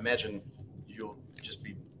when I imagine you'll just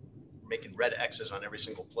be making red X's on every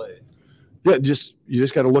single play? Yeah, you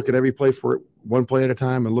just got to look at every play for it, one play at a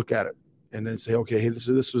time, and look at it, and then say, okay, hey, this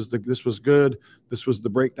was good. This was the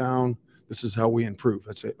breakdown. This is how we improve.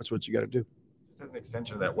 That's it. That's what you got to do. Just as an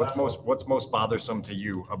extension of that, what's most bothersome to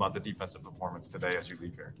you about the defensive performance today as you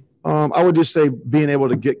leave here? I would just say being able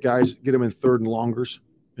to get them in third and longers.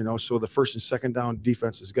 So the first and second down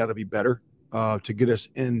defense has got to be better to get us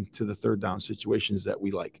into the third down situations that we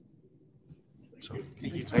like. So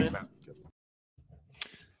Thanks, Matt.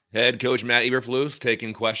 Head coach Matt Eberflus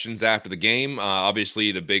taking questions after the game.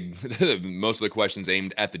 Obviously, most of the questions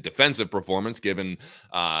aimed at the defensive performance, given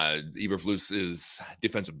Eberflus's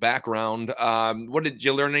defensive background. What did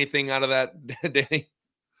you learn anything out of that, Danny?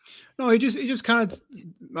 No, he just kind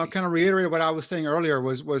of reiterated what I was saying earlier.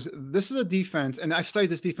 Was this is a defense, and I've studied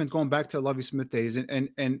this defense going back to Lovie Smith days, and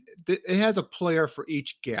it has a player for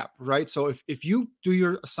each gap, right? So if you do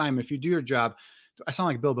your assignment, if you do your job. I sound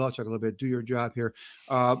like Bill Belichick a little bit. Do your job here,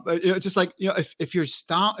 but it's just like if you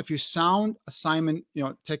sound assignment,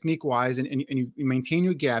 technique wise, and you maintain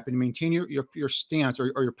your gap and maintain your stance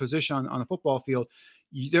or your position on the football field,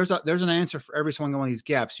 there's an answer for every single one of these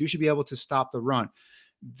gaps. You should be able to stop the run.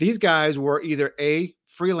 These guys were either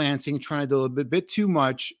freelancing, trying to do a bit too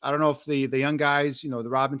much. I don't know if the young guys, the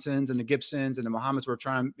Robinsons and the Gibsons and the Muhammad's were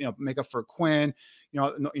trying, make up for Quinn,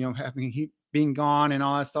 having being gone and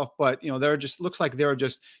all that stuff. But, they're just looks like they're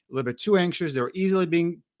just a little bit too anxious. They were easily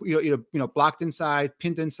being, either blocked inside,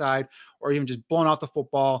 pinned inside, or even just blown off the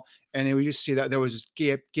football. And then we just see that there was just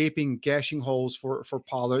gaping, gashing holes for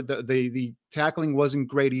Pollard. The tackling wasn't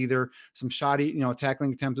great either. Some shoddy,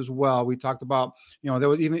 tackling attempts as well. We talked about, there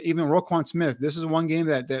was even Roquan Smith. This is one game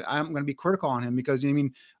that I'm going to be critical on him because,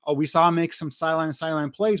 we saw him make some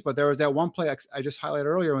sideline plays, but there was that one play I just highlighted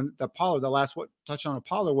earlier when the last touchdown of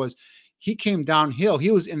Pollard was he came downhill.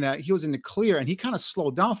 He was in the clear and he kind of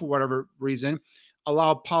slowed down for whatever reason,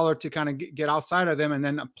 allowed Pollard to kind of get outside of him, and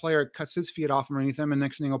then a player cuts his feet off underneath him, and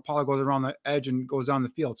next thing Pollard goes around the edge and goes down the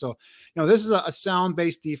field. So, this is a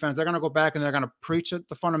sound-based defense. They're going to go back and they're going to preach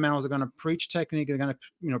the fundamentals. They're going to preach technique. They're going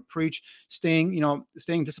to, preach staying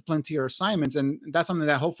disciplined to your assignments, and that's something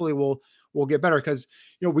that hopefully will get better because,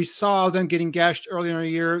 we saw them getting gashed earlier in the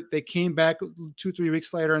year. They came back 2-3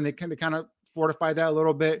 weeks later, and they kind of fortified that a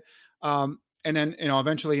little bit. And then,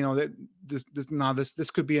 eventually,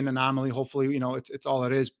 this could be an anomaly. Hopefully, it's all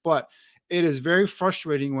it is, but it is very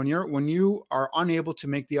frustrating when you are unable to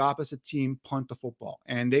make the opposite team punt the football,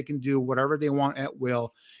 and they can do whatever they want at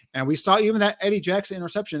will. And we saw even that Eddie Jackson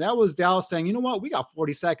interception. That was Dallas saying, you know what, we got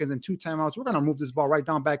 40 seconds and 2 timeouts. We're going to move this ball right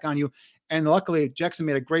down back on you. And luckily Jackson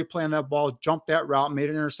made a great play on that ball, jumped that route, made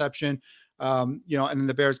an interception. And then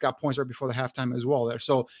the Bears got points right before the halftime as well there.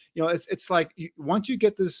 So, it's like once you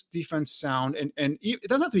get this defense sound and it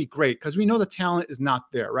doesn't have to be great because we know the talent is not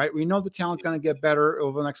there, right? We know the talent's going to get better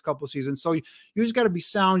over the next couple of seasons. So you just got to be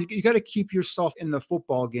sound. You got to keep yourself in the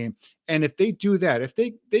football game. And if they do that, if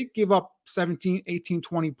they give up 17, 18,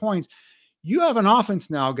 20 points, you have an offense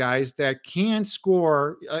now, guys, that can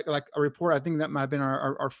score like a report. I think that might have been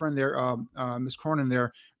our friend there, Ms. Cronin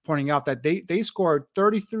there, pointing out that they scored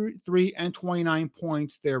 33 and 29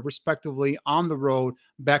 points there respectively on the road,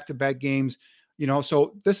 back-to-back games.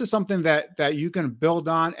 So this is something that you can build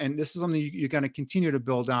on, and this is something you're going to continue to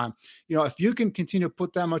build on. If you can continue to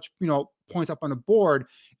put that much, points up on the board,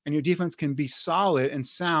 and your defense can be solid and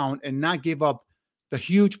sound and not give up the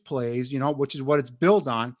huge plays, which is what it's built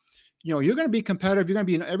on. You're going to be competitive. You're going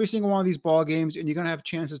to be in every single one of these ball games, and you're going to have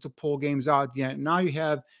chances to pull games out at the end. Now you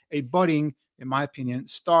have a budding, in my opinion,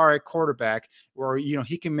 star at quarterback where,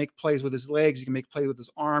 he can make plays with his legs. He can make plays with his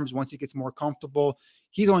arms once he gets more comfortable.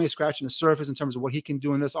 He's only scratching the surface in terms of what he can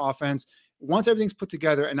do in this offense. Once everything's put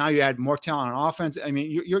together and now you add more talent on offense, I mean,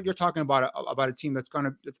 you're talking about a team that's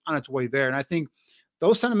on its way there. And I think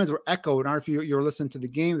those sentiments were echoed. I don't know if you were listening to the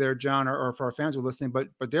game there, John, or for our fans who are listening, but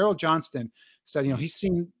Daryl Johnston said, he's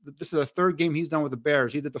seen this is the third game he's done with the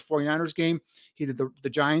Bears. He did the 49ers game. He did the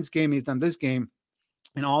Giants game. He's done this game.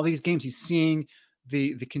 In all these games, he's seeing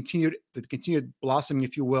the continued blossoming,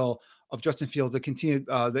 if you will, of Justin Fields, the continued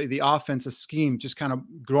the offensive scheme just kind of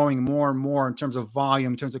growing more and more in terms of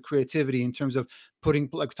volume, in terms of creativity, in terms of putting,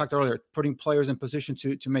 like we talked earlier, putting players in position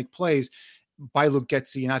to make plays by Luke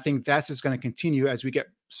Getsy. And I think that's just going to continue as we get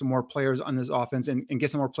some more players on this offense and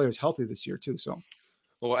get some more players healthy this year too. So.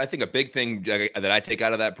 Well, I think a big thing that I take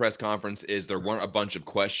out of that press conference is there weren't a bunch of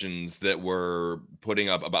questions that were putting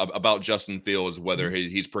up about Justin Fields, whether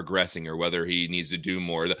he's progressing or whether he needs to do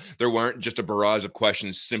more. There weren't just a barrage of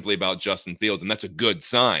questions simply about Justin Fields, and that's a good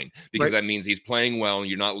sign because that means he's playing well and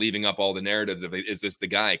you're not leaving up all the narratives of, is this the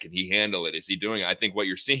guy? Can he handle it? Is he doing it? I think what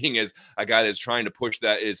you're seeing is a guy that's trying to push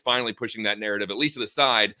that, is finally pushing that narrative, at least to the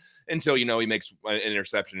side, until, he makes an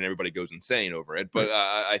interception and everybody goes insane over it. But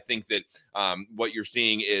I think that what you're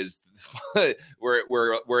seeing is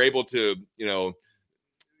we're able to,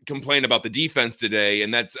 complain about the defense today,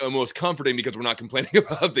 and that's almost comforting because we're not complaining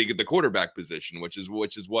about the quarterback position, which is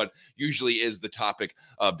what usually is the topic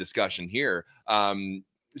of discussion here.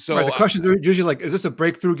 So right, the question is usually like, is this a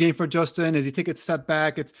breakthrough game for Justin? Is he taking a step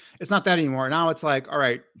back? It's not that anymore. Now it's like, all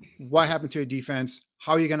right, what happened to your defense?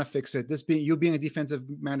 How are you going to fix it? You being a defensive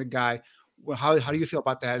minded guy, how do you feel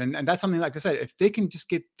about that? And that's something, like I said, if they can just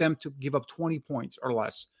get them to give up 20 points or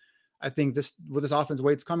less, I think with this offense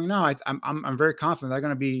way it's coming now, I'm very confident they're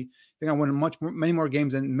going to win many more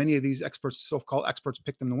games than many of these so-called experts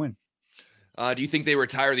pick them to win. Do you think they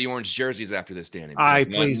retire the orange jerseys after this, Danny?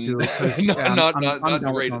 Please do.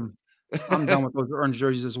 I'm done with those orange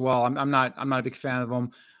jerseys as well. I'm not a big fan of them.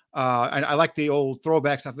 I like the old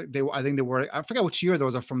throwbacks. I think they were. I forget which year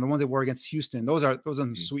those are from. The ones they were against Houston. Those are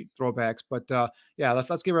some sweet throwbacks. But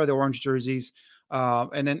let's get rid of the orange jerseys.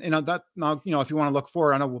 And then if you want to look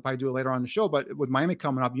forward, I know we'll probably do it later on in the show. But with Miami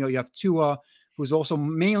coming up, you have Tua, who's also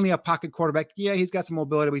mainly a pocket quarterback. Yeah, he's got some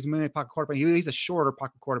mobility, but he's mainly a pocket quarterback. He's a shorter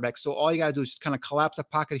pocket quarterback. So all you got to do is just kind of collapse a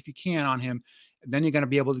pocket if you can on him. And then you're going to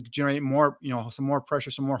be able to generate more, some more pressure,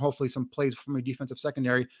 hopefully some plays from a defensive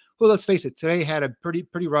secondary. Who, let's face it, today had a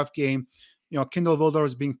pretty rough game. Kindle Vildor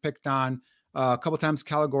was being picked on. A couple of times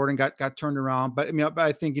Kyler Gordon got turned around. But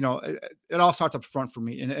I think, it all starts up front for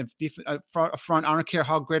me. And if front, I don't care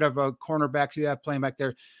how great of a cornerback you have playing back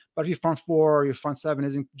there. But if your front four or your front seven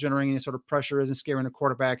isn't generating any sort of pressure, isn't scaring the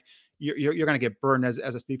quarterback, you're going to get burned as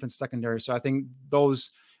a defense secondary. So I think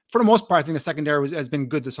those, for the most part, I think the secondary has been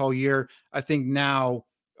good this whole year. I think now,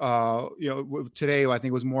 today, I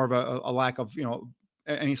think was more of a lack of,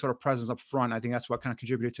 any sort of presence up front. I think that's what kind of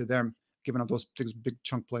contributed to them giving up those big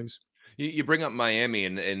chunk plays. You bring up Miami,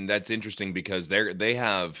 and that's interesting because they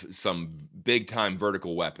have some big time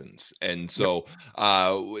vertical weapons, and so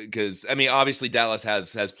because obviously Dallas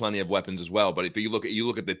has plenty of weapons as well. But if you look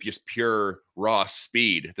at the just pure raw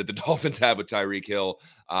speed that the Dolphins have with Tyreek Hill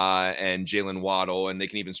and Jalen Waddle, and they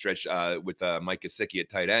can even stretch with Mike Gesicki at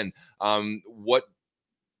tight end. What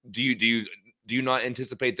do you not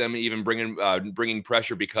anticipate them even bringing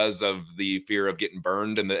pressure because of the fear of getting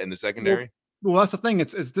burned in the secondary? Well, that's the thing.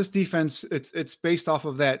 It's this defense. It's based off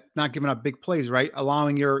of that, not giving up big plays, right?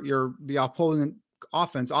 Allowing the opposing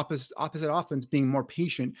offense, opposite offense, being more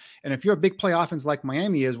patient. And if you're a big play offense like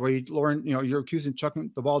Miami is, where you're accusing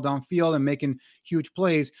chucking the ball downfield and making huge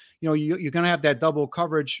plays, you're going to have that double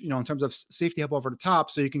coverage, in terms of safety help over the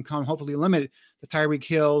top, so you can hopefully limit the Tyreek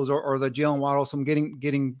Hills or the Jalen Waddle from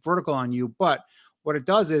getting vertical on you, but. What it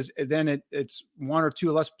does is then it's one or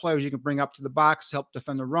two less players you can bring up to the box to help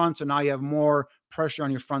defend the run. So now you have more pressure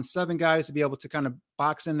on your front seven guys to be able to kind of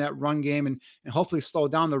box in that run game and hopefully slow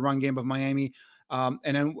down the run game of Miami.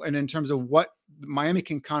 And in terms of what Miami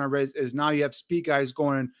can counter is now you have speed guys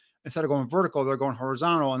going, instead of going vertical, they're going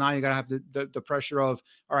horizontal. And now you got to have the pressure of,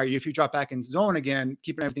 all right, if you drop back in zone again,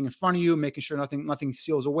 keeping everything in front of you, making sure nothing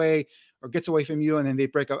seals away or gets away from you. And then they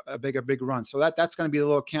break a big run. So that's going to be a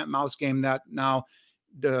little cat mouse game that now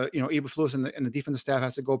Eberflus and the defensive staff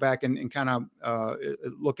has to go back and kind of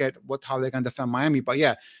look at how they're going to defend Miami. But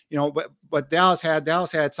yeah, but Dallas had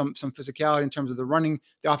some physicality in terms of the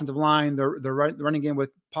offensive line, the running game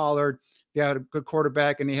with Pollard. They had a good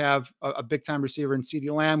quarterback, and they have a big time receiver in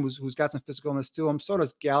CeeDee Lamb, who's got some physicalness to him. So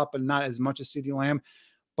does Gallup, but not as much as CeeDee Lamb.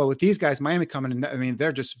 But with these guys, Miami coming in,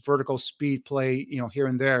 they're just vertical speed play, here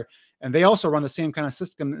and there. And they also run the same kind of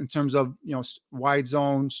system in terms of, wide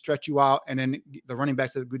zone, stretch you out. And then the running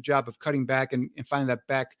backs did a good job of cutting back and finding that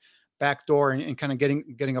back door and kind of getting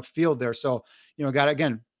upfield there. So, got to,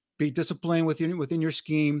 again, be disciplined within your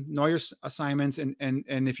scheme, know your assignments. And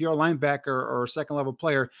if you're a linebacker or a second level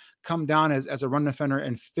player, come down as a run defender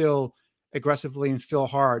and fill aggressively and fill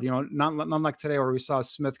hard. Not like today where we saw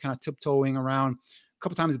Smith kind of tiptoeing around. A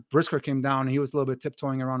couple times Brisker came down and he was a little bit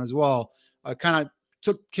tiptoeing around as well. Kind of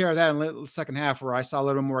took care of that in the second half where I saw a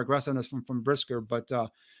little more aggressiveness from Brisker. But,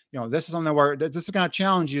 this is something where this is going to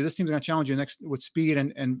challenge you. This team's going to challenge you next with speed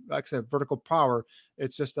and like I said, vertical power.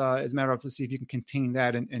 It's just it's a matter of to see if you can contain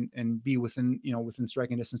that and be within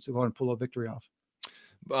striking distance to go and pull a victory off.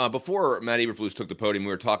 Before Matt Eberflus took the podium,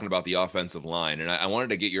 we were talking about the offensive line, and I wanted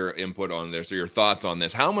to get your input on this or your thoughts on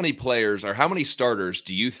this. How many players or how many starters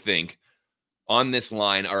do you think on this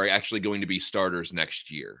line are actually going to be starters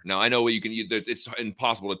next year? Now, I know it's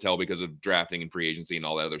impossible to tell because of drafting and free agency and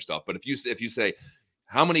all that other stuff. But if you say,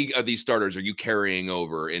 how many of these starters are you carrying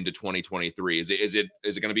over into 2023? Is it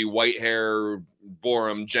going to be Whitehair,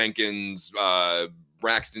 Borum, Jenkins,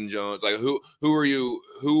 Braxton Jones? Like who are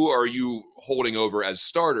you holding over as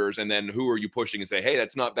starters, and then who are you pushing and say, hey,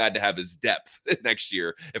 that's not bad to have as depth next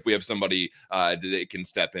year if we have somebody that can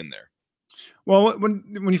step in there? Well,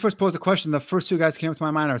 when you first posed the question, the first two guys that came to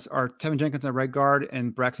my mind are Tevin Jenkins at right guard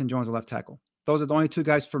and Braxton Jones at left tackle. Those are the only two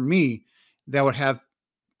guys for me that would have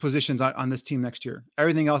positions on this team next year.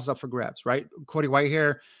 Everything else is up for grabs, right? Cody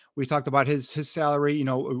Whitehair, we talked about his salary.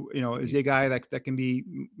 Is he a guy that can be,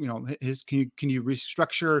 can you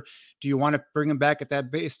restructure? Do you want to bring him back at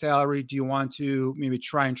that base salary? Do you want to maybe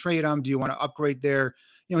try and trade him? Do you want to upgrade there?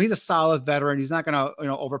 He's a solid veteran. He's not going to,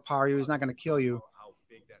 overpower you. He's not going to kill you.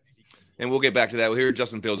 And we'll get back to that. We'll hear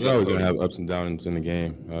Justin Fields. You're always going to have ups and downs in the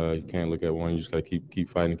game. You can't look at one. You just got to keep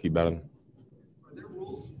fighting, keep battling. Are there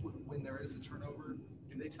rules when there is a turnover?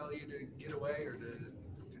 Do they tell you to get away or to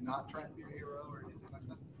not try and be a hero or anything like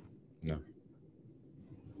that? No.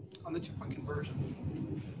 On the 2-point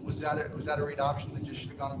conversion, was that a read option that just should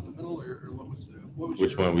have gone up the middle, or what was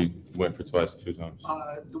Which one? We went for twice, 2 times.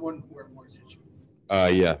 The one where Morris hit you.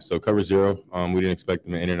 Yeah. So cover 0. We didn't expect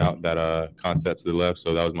them to in and out that concept to the left.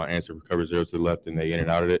 So that was my answer for cover 0 to the left, and they in and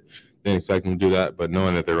out of it. Didn't expect them to do that, but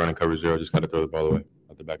knowing that they're running cover 0, just got to throw the ball away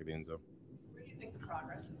at the back of the end zone. Where do you think the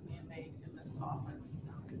progress is being made in this offense?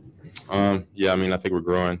 Yeah, I think we're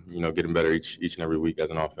growing, getting better each and every week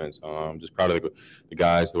as an offense. Just proud of the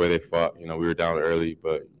guys, the way they fought. We were down early,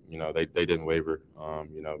 but, they didn't waver.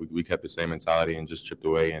 We kept the same mentality and just chipped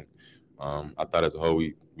away. And I thought as a whole,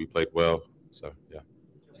 we played well. So, yeah.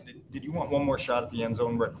 Did you want one more shot at the end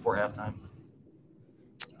zone right before halftime?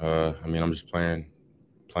 I'm just playing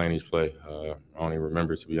each play. I don't even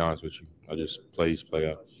remember, to be honest with you. I just play each play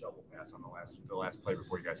out. Shovel pass on the last play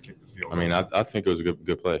before you guys kicked the field. I think it was a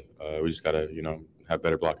good play. We just got to, have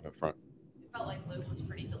better blocking up front. It felt like Luke was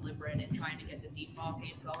pretty deliberate in trying to get the deep ball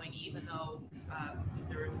game going, even though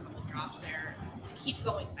there was a couple drops there. To keep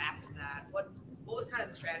going back to that, what was kind of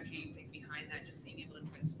the strategy you think behind that, just being able to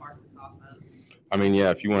try to spark this offense?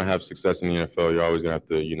 If you want to have success in the NFL, you're always going to have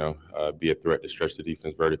to, be a threat to stretch the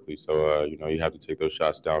defense vertically. So, you have to take those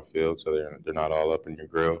shots downfield so they're not all up in your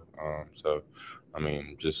grill.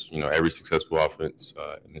 Every successful offense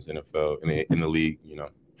in this NFL, in the league,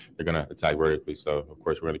 they're going to attack vertically. So, of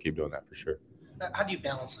course, we're going to keep doing that for sure. How do you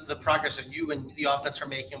balance the progress that you and the offense are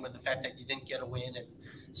making with the fact that you didn't get a win and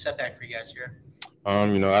setback for you guys here?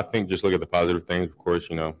 I think just look at the positive things. Of course,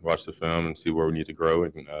 watch the film and see where we need to grow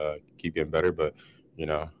and keep getting better. But,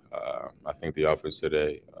 I think the offense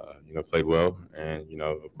today, played well. And,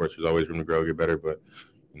 of course, there's always room to grow, get better. But,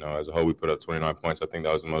 as a whole, we put up 29 points. I think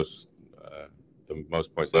that was the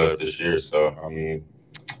most points led up this year. So,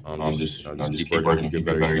 just keep working, get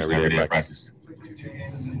better every day in practice.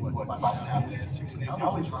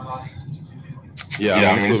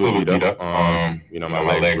 Yeah, I'm still beat up.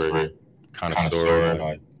 My legs were kind of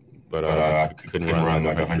sore, but I couldn't run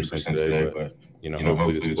like 100% today. But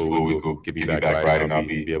hopefully this full week will get me back right, and I'll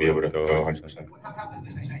be able to go 100%.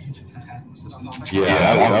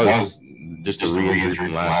 Yeah, that was just a re-injury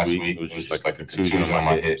from last week. It was just like a contusion on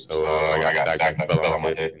my hip, so I got sacked and fell on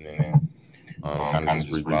my hip, and then kind of just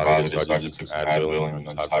rebounded. So I just took some Advil and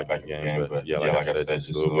just hopped back in the game. But yeah, like I said,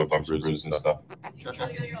 just a little bit of bruises and stuff.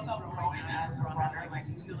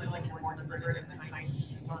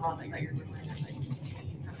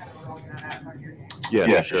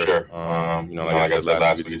 Yeah, sure. Like I said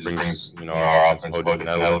last week, it brings our offense a whole different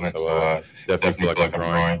element. So definitely feel like I'm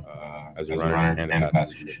growing as a runner and a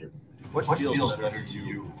passer. What feels better to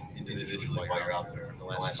you individually while you're out there in the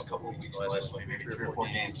last couple of weeks, the last maybe 3 or 4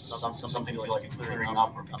 games? Something like clearing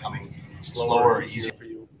up or becoming slower or easier for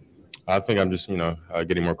you? I think I'm just,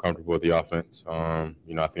 getting more comfortable with the offense. I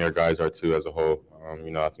think our guys are too as a whole.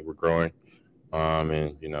 I think we're growing.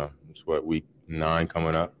 And it's week 9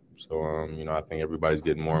 coming up. So, I think everybody's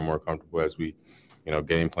getting more and more comfortable as we,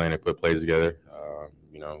 game plan and put plays together.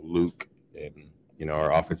 Luke and,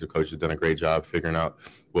 our offensive coach has done a great job figuring out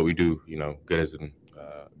what we do, good as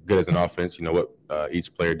an offense, what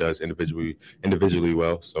each player does individually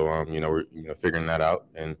well. So, we're, figuring that out.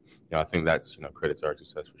 And, I think that's, credit to our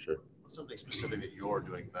success for sure. What's something specific that you're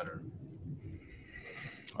doing better?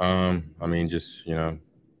 Just,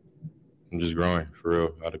 I'm just growing for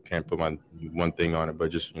real. I can't put my one thing on it, but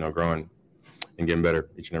just, growing and getting better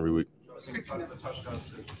each and every week. How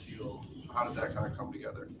did that kind of come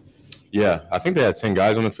together? Yeah, I think they had 10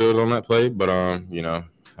 guys on the field on that play, but,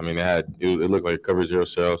 they had, it looked like a cover 0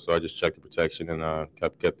 cell, so I just checked the protection and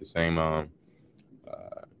kept the same route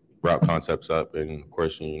concepts up. And, of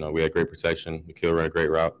course, we had great protection. McKeel ran a great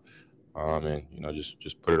route, and,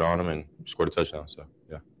 just put it on him and scored a touchdown. So,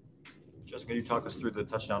 yeah. Justin, can you talk us through the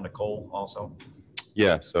touchdown to Cole also?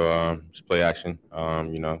 Yeah, so just play action. I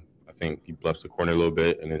think he bluffs the corner a little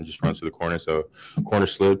bit and then just runs to the corner. So corner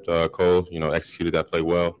slipped. Cole, executed that play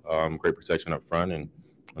well. Great protection up front and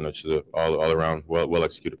just all around well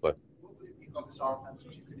executed play. What would it be from this offense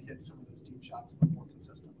if you could hit some of those deep shots a bit more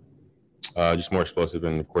consistently? Just more explosive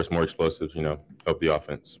and, of course, more explosive, help the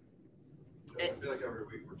offense. I feel like every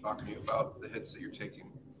week we're talking to you about the hits that you're taking.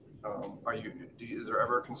 Is there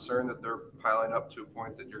ever a concern that they're piling up to a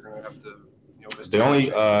point that you're going to have to, miss The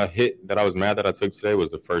only hit that I was mad that I took today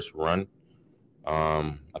was the first run.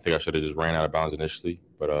 I think I should have just ran out of bounds initially,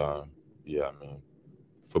 but yeah, I mean,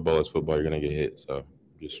 football is football. You're going to get hit, so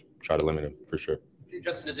just try to limit it for sure.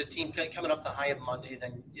 Justin, as a team coming off the high of Monday,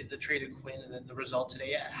 then the trade of Quinn, and then the result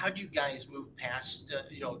today, how do you guys move past,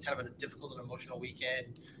 kind of a difficult and emotional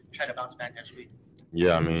weekend, try to bounce back next week?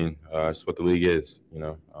 Yeah, I mean, it's what the league is,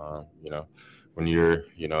 when you're,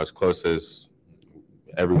 as close as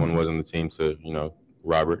everyone was on the team to,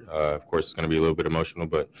 Robert, of course, it's going to be a little bit emotional,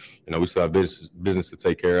 but, we still have business to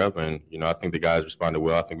take care of. And, I think the guys responded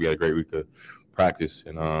well. I think we had a great week of practice.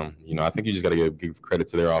 And, I think you just got to give credit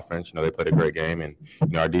to their offense. They played a great game, and,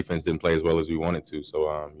 our defense didn't play as well as we wanted to. So,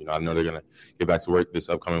 I know they're going to get back to work this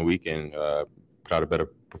upcoming week and put out a better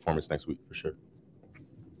performance next week for sure.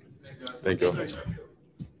 Thank you.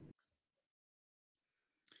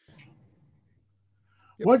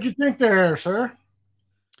 What'd you think there, sir?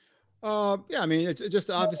 Yeah, I mean, it's just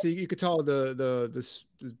obviously you could tell the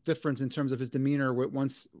difference in terms of his demeanor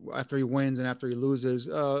once after he wins and after he loses.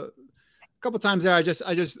 A couple times there, I just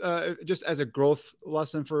as a growth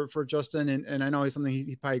lesson for Justin, and I know he's something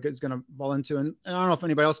he probably is going to fall into, and I don't know if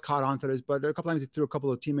anybody else caught on to this, but there are a couple times he threw a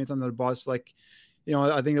couple of teammates under the bus, like.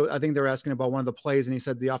 I think they were asking about one of the plays, and he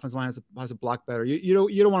said the offensive line has to block better. You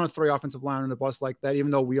don't want to throw your offensive line on the bus like that,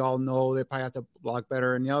 even though we all know they probably have to block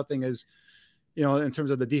better. And the other thing is, in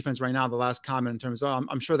terms of the defense right now, the last comment in terms of,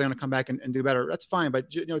 I'm sure they're going to come back and do better. That's fine, but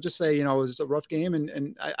just say, it was a rough game,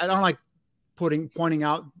 and I don't like pointing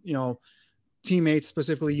out, teammates,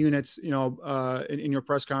 specifically units, in your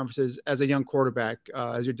press conferences as a young quarterback,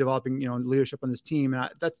 as you're developing, leadership on this team. And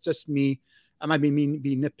that's just me. I might be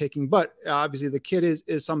nitpicking, but obviously the kid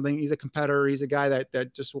is something. He's a competitor. He's a guy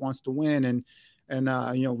that just wants to win.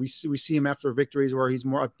 And we see him after victories where he's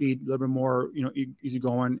more upbeat, a little bit more,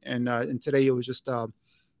 easygoing. And today it was just, a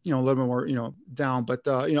little bit more, down. But,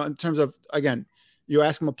 in terms of, again, you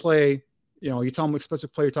ask him to play, you tell him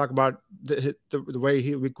explicit play, you talk about the way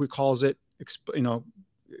he calls it,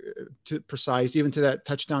 to precise, even to that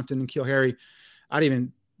touchdown to N'Keal Harry. I didn't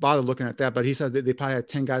even bother looking at that, but he said that they probably had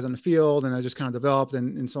 10 guys on the field, and I just kind of developed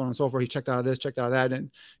and so on and so forth. He checked out of this, checked out of that. And,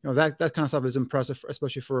 that kind of stuff is impressive,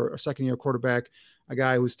 especially for a second-year quarterback, a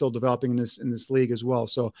guy who's still developing in this league as well.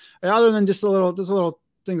 So other than just there's a little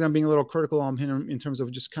things I'm being a little critical on him in terms of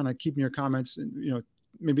just kind of keeping your comments,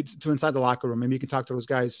 maybe to inside the locker room. Maybe you can talk to those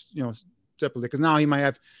guys, separately, because now he might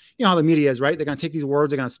have, how the media is, right? They're going to take these words,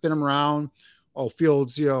 they're going to spin them around. Oh,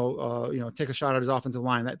 Fields, take a shot at his offensive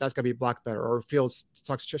line. That's got to be blocked better. Or Fields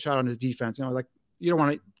talks a shot on his defense. You don't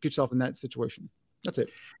want to get yourself in that situation. That's it.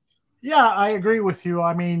 Yeah, I agree with you.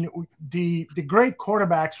 I mean, the great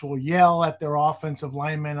quarterbacks will yell at their offensive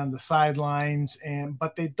linemen on the sidelines,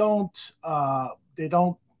 but they don't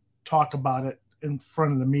talk about it in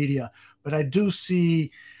front of the media. But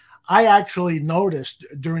I actually noticed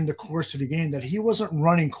during the course of the game that he wasn't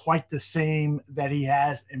running quite the same that he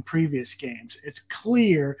has in previous games. It's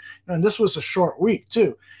clear, and this was a short week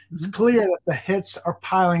too, it's clear that the hits are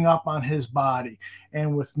piling up on his body.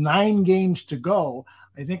 And with 9 games to go,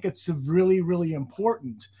 I think it's really, really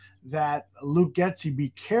important that Luke Getsy be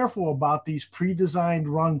careful about these pre-designed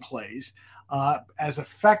run plays. As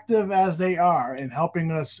effective as they are in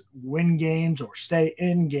helping us win games or stay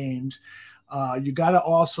in games, you got to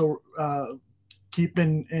also keep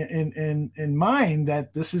in mind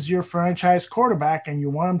that this is your franchise quarterback, and you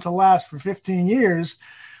want him to last for 15 years,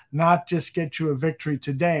 not just get you a victory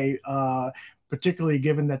today, particularly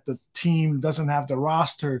given that the team doesn't have the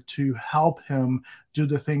roster to help him do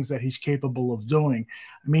the things that he's capable of doing.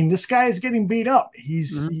 I mean, this guy is getting beat up.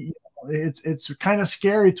 It's kind of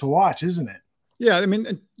scary to watch, isn't it? Yeah, I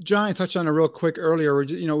mean, Johnny touched on it real quick earlier,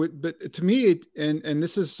 but to me, and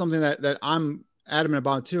this is something that I'm adamant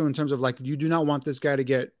about too, in terms of you do not want this guy to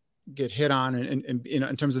get hit on and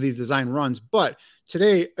in terms of these design runs. But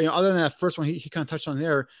today, other than that first one, he kind of touched on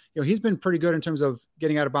there, he's been pretty good in terms of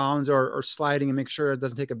getting out of bounds or sliding and make sure it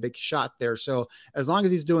doesn't take a big shot there. So as long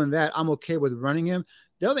as he's doing that, I'm okay with running him.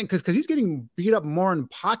 The other thing, because he's getting beat up more in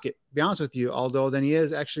pocket, to be honest with you, Aldo, than he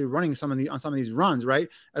is actually running on some of these runs, right?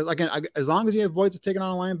 Again, as long as he avoids taking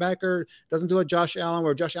on a linebacker, doesn't do a Josh Allen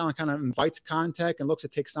where Josh Allen kind of invites contact and looks to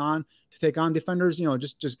take on defenders,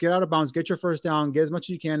 just get out of bounds, get your first down, get as much as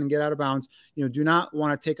you can and get out of bounds. Do not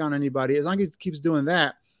want to take on anybody. As long as he keeps doing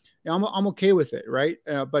that, I'm okay with it, right?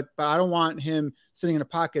 But I don't want him sitting in a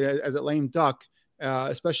pocket as a lame duck.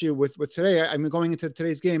 Especially with today, I mean, going into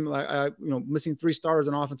today's game, missing 3 starters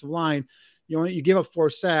on offensive line, you give up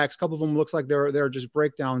 4 sacks. A couple of them looks like they're just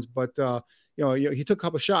breakdowns, but he took a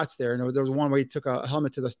couple shots there. And there was one where he took a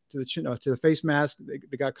helmet to the chin, to the face mask.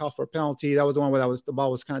 They got called for a penalty. That was the one where the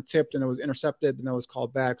ball was kind of tipped and it was intercepted and that was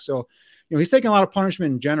called back. So, he's taking a lot of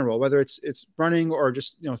punishment in general, whether it's running or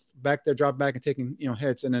just, back there, drop back and taking,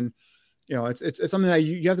 hits. And then, it's something that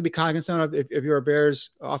you have to be cognizant of if you're a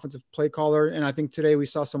Bears offensive play caller. And I think today we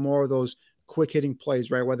saw some more of those quick hitting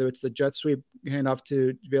plays, right? Whether it's the jet sweep handoff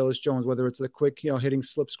to Velus Jones, whether it's the quick, hitting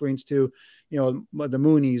slip screens to, the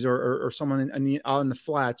Moonies or someone out in the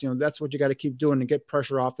flats, that's what you got to keep doing to get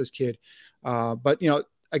pressure off this kid. But,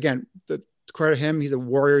 again, the credit him, he's a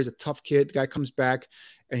warrior. He's a tough kid. The guy comes back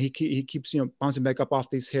and he keeps, bouncing back up off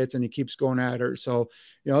these hits and he keeps going at her. So,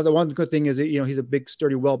 the one good thing is that, he's a big,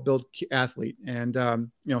 sturdy, well-built athlete. And,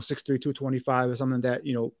 6'3", 225 is something that,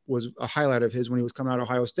 was a highlight of his when he was coming out of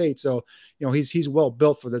Ohio State. So, he's well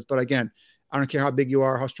built for this. But again, I don't care how big you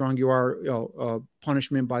are, how strong you are,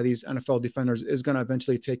 punishment by these NFL defenders is going to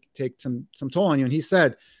eventually take some toll on you. And he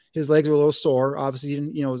said his legs were a little sore. Obviously,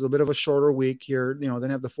 it was a bit of a shorter week here, didn't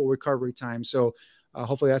have the full recovery time. So,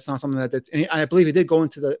 hopefully that's not something that's. And I believe he did go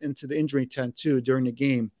into the injury tent too during the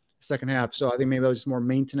game, second half. So I think maybe that was just more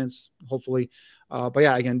maintenance, hopefully. But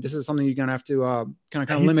yeah, again, this is something you're gonna have to kind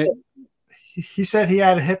of limit. He said he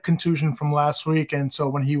had a hip contusion from last week, and so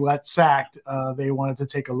when he got sacked, they wanted to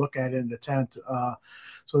take a look at it in the tent.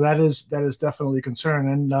 So that is definitely a concern.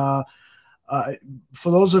 And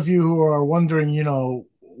for those of you who are wondering,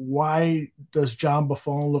 why does John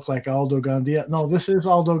Buffon look like Aldo Gandia? No, this is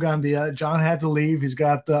Aldo Gandia. John had to leave. He's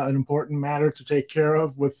got an important matter to take care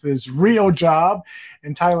of with his Rio job.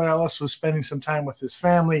 And Tyler Ellis was spending some time with his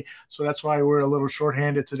family. So that's why we're a little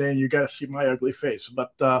shorthanded today. And you got to see my ugly face.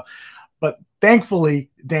 But thankfully,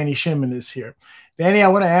 Danny Shimon is here. Danny, I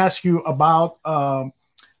want to ask you about Cole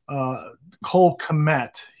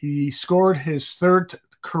Kmet. He scored his third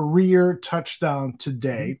career touchdown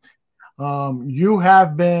today. You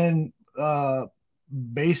have been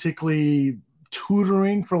basically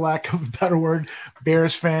tutoring, for lack of a better word,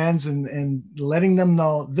 Bears fans and letting them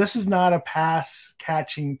know this is not a pass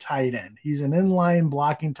catching tight end. He's an inline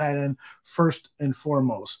blocking tight end first and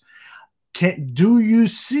foremost. Do you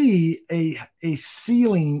see a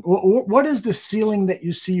ceiling? What is the ceiling that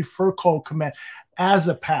you see for Cole Kmet as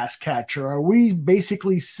a pass catcher? Are we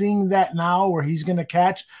basically seeing that now where he's going to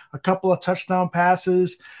catch a couple of touchdown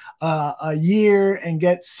passes a year and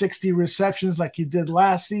get 60 receptions like he did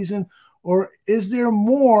last season? Or is there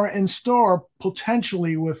more in store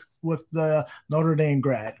potentially with the Notre Dame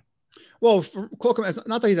grad? Well, for Cole Kmet, it's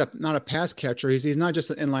not that he's not a pass catcher. He's not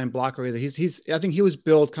just an inline blocker either. I think he was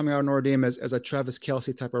billed coming out of Notre Dame as a Travis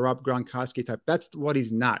Kelce type or Rob Gronkowski type. That's what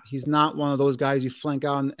he's not. He's not one of those guys you flank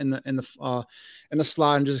out in the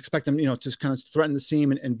slot and just expect him, to kind of threaten the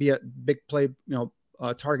seam and be a big play,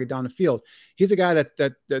 target down the field. He's a guy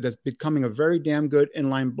that's becoming a very damn good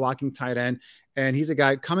inline blocking tight end. And he's a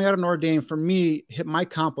guy coming out of Notre Dame. For me, my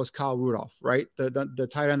comp was Kyle Rudolph, right? The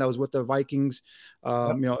tight end that was with the Vikings,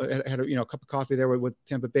 had a cup of coffee there with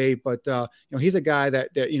Tampa Bay. But, he's a guy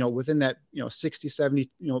that within that, 60, 70,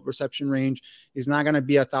 reception range, he's not going to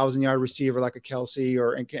be 1,000-yard receiver like a Kelce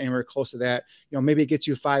or anywhere close to that. Maybe it gets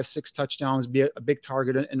you 5-6 touchdowns, be a big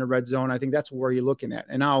target in the red zone. I think that's where you're looking at.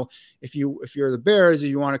 And now if you're the Bears,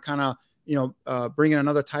 you want to kind of, bring in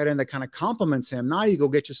another tight end that kind of complements him. Now you go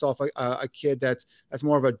get yourself a kid that's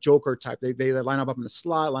more of a joker type. They line up in the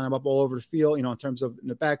slot, line up all over the field, in terms of in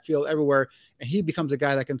the backfield, everywhere. And he becomes a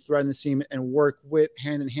guy that can threaten the seam and work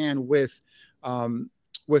hand in hand with Cole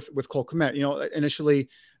Kmet. Initially,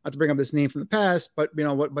 not to bring up this name from the past, but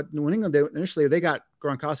but New England, initially they got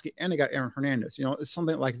Gronkowski and they got Aaron Hernandez. It's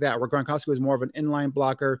something like that where Gronkowski was more of an inline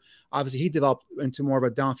blocker. Obviously, he developed into more of a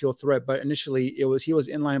downfield threat, but initially he was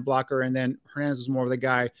inline blocker, and then Hernandez was more of the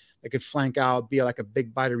guy that could flank out, be like a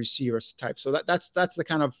big body receiver type. So that's the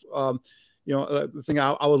kind of the thing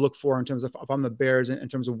I would look for in terms of if I'm the Bears in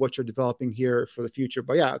terms of what you're developing here for the future.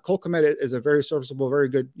 But yeah, Cole Kmet is a very serviceable, very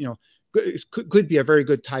good, could be a very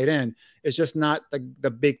good tight end. It's just not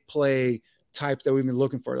the big play types that we've been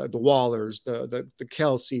looking for, like the Wallers, the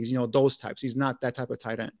Kelces, those types. He's not that type of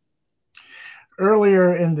tight end.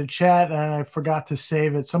 Earlier in the chat, and I forgot to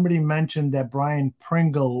save it, somebody mentioned that Brian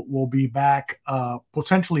Pringle will be back,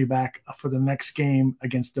 potentially back for the next game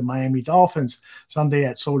against the Miami Dolphins Sunday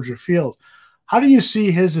at Soldier Field. How do you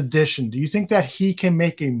see his addition? Do you think that he can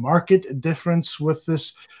make a market difference with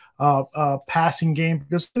this passing game?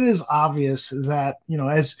 Because it is obvious that,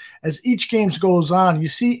 as each game goes on, you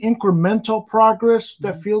see incremental progress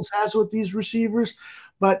that Fields has with these receivers,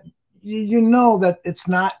 but you know that it's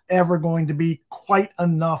not ever going to be quite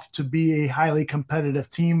enough to be a highly competitive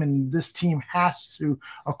team, and this team has to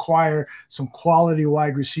acquire some quality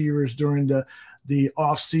wide receivers during the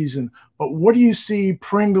offseason. But what do you see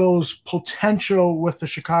Pringle's potential with the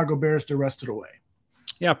Chicago Bears the rest of the way?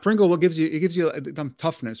 Yeah, Pringle gives you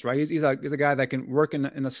toughness, right? He's a guy that can work in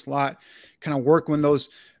the slot, kind of work when those,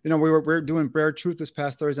 we were doing Bear Truth this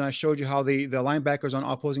past Thursday, and I showed you how the linebackers on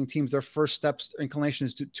opposing teams, their first steps inclination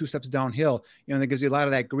is two steps downhill. That gives you a lot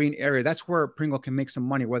of that green area. That's where Pringle can make some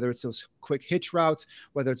money, whether it's those quick hitch routes,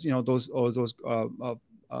 whether it's those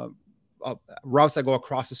routes that go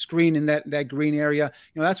across the screen in that green area.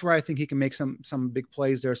 That's where I think he can make some big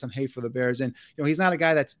plays there, some hay for the Bears. And he's not a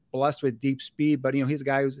guy that's blessed with deep speed, but he's a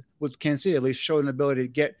guy who's with Kansas City at least showed an ability to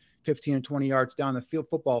get 15 and 20 yards down the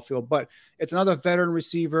football field. But it's another veteran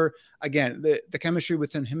receiver. Again, the chemistry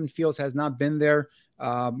within him and Fields has not been there.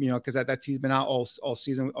 Because that's he's been out all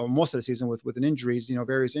season, or most of the season with an injuries,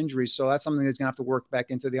 various injuries. So that's something that's gonna have to work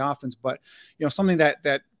back into the offense. But something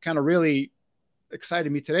that kind of really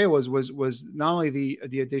excited me today was not only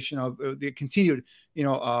the addition of the continued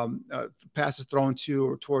passes thrown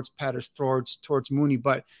towards Patterson, towards Mooney,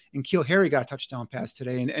 but N'Keal Harry got a touchdown pass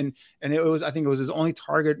today, and it was, I think it was his only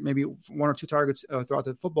target, maybe one or two targets throughout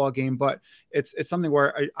the football game, but it's something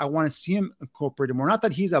where I want to see him incorporated more. Not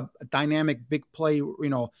that he's a dynamic big play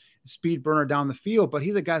speed burner down the field, but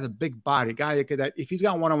he's a guy that's a big body guy that if he's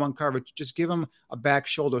got one-on-one coverage, just give him a back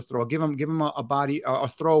shoulder throw, give him a body, a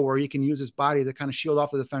throw where he can use his body to kind of shield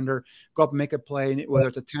off the defender, go up and make a play, whether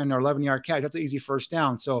it's a 10 or 11 yard catch. That's an easy first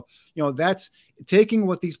down. So that's taking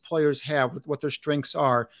what these players have, what their strengths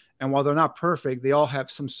are, and while they're not perfect, they all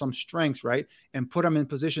have some strengths, right? And put them in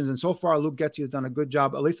positions. And so far, Luke Getsy has done a good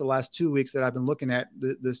job, at least the last 2 weeks that I've been looking at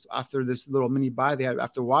this after this little mini bye they had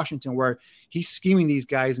after Washington, where he's scheming these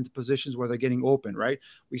guys into positions where they're getting open, right?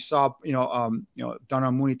 We saw,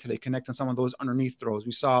 Darnell Mooney today connect on some of those underneath throws.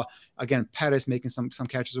 We saw, again, Pettis making some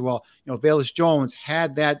catches as well. Velus Jones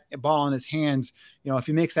had that ball in his hands. If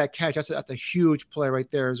he makes that catch, that's a huge play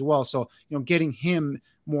right there as well. So, getting him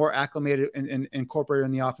more acclimated and incorporated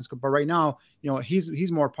in the offense. But right now,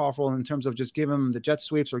 he's more powerful in terms of just giving him the jet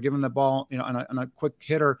sweeps or giving him the ball, on a quick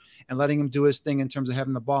hitter and letting him do his thing in terms of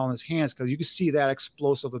having the ball in his hands. Cause you can see that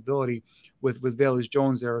explosive ability with Velus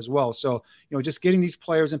Jones there as well. So, just getting these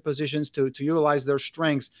players in positions to utilize their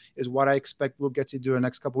strengths is what I expect Luke Getsy to do in the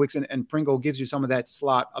next couple of weeks. And Pringle gives you some of that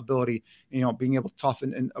slot ability, being able to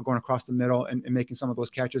toughen and going across the middle and making some of those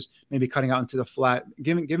catches, maybe cutting out into the flat,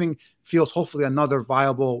 giving Fields hopefully another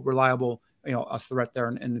viable, reliable, a threat there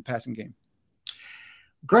in the passing game.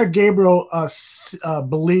 Greg Gabriel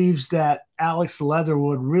believes that Alex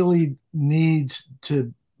Leatherwood really needs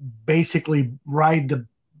to basically ride the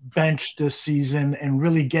bench this season and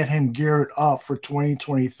really get him geared up for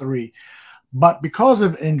 2023. But because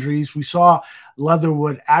of injuries, we saw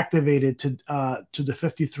Leatherwood activated to the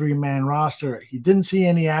 53-man roster. He didn't see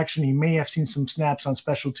any action. He may have seen some snaps on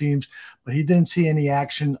special teams, but he didn't see any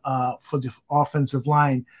action for the offensive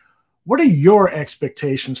line. What are your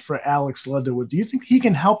expectations for Alex Leatherwood? Do you think he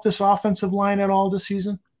can help this offensive line at all this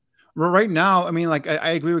season? Right now, I mean,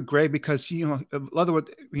 I agree with Greg because,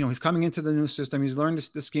 Leatherwood, he's coming into the new system. He's learned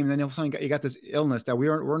this scheme. And then all of a sudden he got this illness that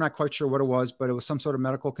we're not quite sure what it was, but it was some sort of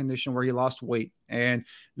medical condition where he lost weight. And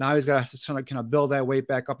now he's got to kind of build that weight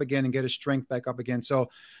back up again and get his strength back up again. So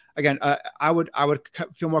again, I would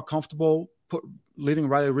feel more comfortable leaving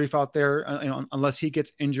Riley Reef out there, unless he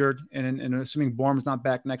gets injured and assuming Borm's not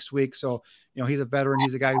back next week. So, he's a veteran.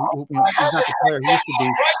 He's a guy who he's not the player he used to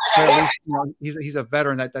be, but at least, he's a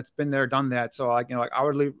veteran that's been there, done that. So I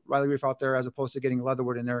would leave Riley Reef out there as opposed to getting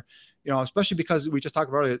Leatherwood in there, especially because we just talked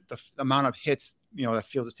about earlier, the amount of hits, that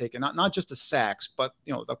Fields is taking, not just the sacks, but,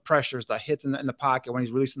 the pressures, the hits in the pocket when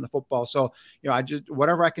he's releasing the football. So, I just,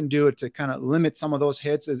 whatever I can do to kind of limit some of those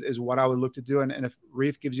hits is what I would look to do. And if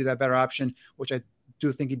Reef gives you that better option, which I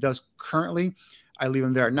do think he does currently, I leave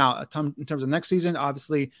him there. Now, in terms of next season,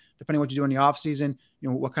 obviously, depending on what you do in the offseason,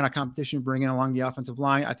 what kind of competition you bring in along the offensive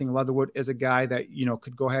line, I think Leatherwood is a guy that,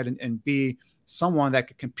 could go ahead and be someone that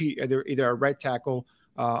could compete either a right tackle.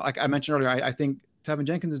 Like I mentioned earlier, I think Tevin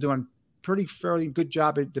Jenkins is doing fairly good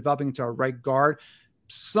job at developing into a right guard.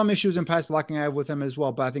 Some issues in pass blocking I have with him as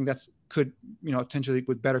well, but I think could potentially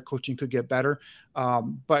with better coaching could get better.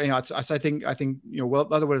 But I think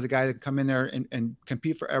Leatherwood is a guy that can come in there and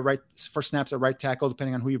compete for snaps at right tackle,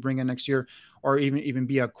 depending on who you bring in next year, or even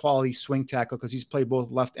be a quality swing tackle because he's played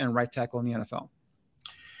both left and right tackle in the NFL.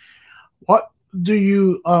 What do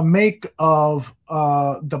you make of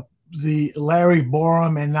the Larry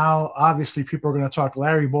Borom, and now obviously people are going to talk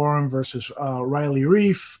Larry Borom versus Riley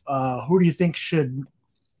Reef? Who do you think should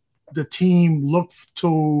the team look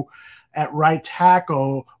to at right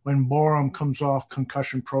tackle when Borom comes off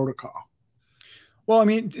concussion protocol? Well, I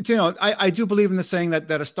mean, I do believe in the saying that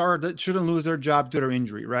a starter that shouldn't lose their job due to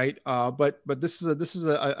injury, right? But this is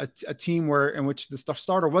a team in which the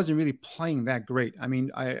starter wasn't really playing that great. I mean,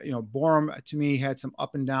 Borom to me had some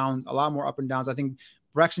up and downs, a lot more up and downs. I think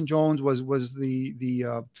Braxton Jones was the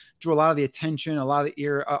drew a lot of the attention, a lot of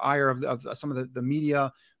the ire of some of the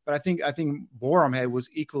media. But I think Borom was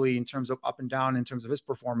equally in terms of up and down in terms of his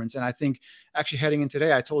performance. And I think actually heading in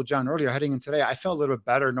today, I told John earlier, I felt a little bit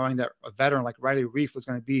better knowing that a veteran like Riley Reiff was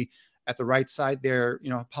going to be at the right side there,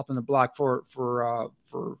 helping the block for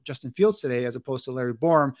Justin Fields today, as opposed to Larry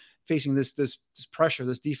Borom facing this pressure,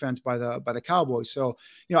 this defense by the Cowboys. So,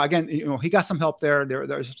 again, he got some help there.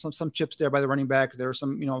 There's some chips there by the running back. There was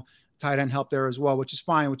some, tight end help there as well, which is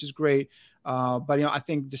fine, which is great. But I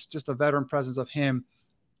think just the veteran presence of him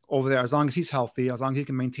over there, as long as he's healthy, as long as he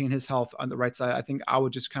can maintain his health on the right side, I think I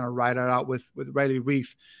would just kind of ride it out with Riley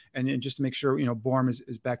Reiff and just to make sure, Borom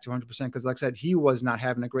is back to 100%. Because like I said, he was not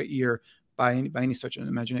having a great year by any stretch of the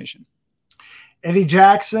imagination. Eddie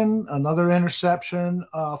Jackson, another interception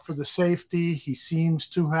for the safety. He seems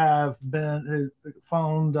to have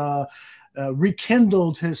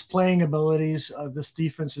rekindled his playing abilities. This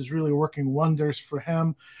defense is really working wonders for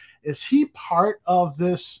him. Is he part of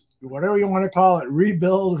this, whatever you want to call it,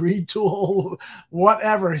 rebuild, retool,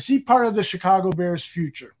 whatever? Is he part of the Chicago Bears'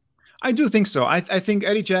 future? I do think so. I think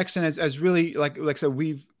Eddie Jackson has really, like I said,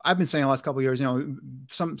 I've been saying the last couple of years,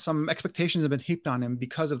 some expectations have been heaped on him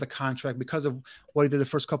because of the contract, because of what he did the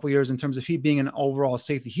first couple of years in terms of he being an overall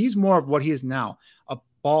safety. He's more of what he is now, a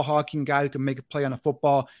ball hawking guy who can make a play on a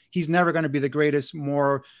football. He's never going to be the greatest,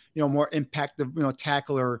 more impactful,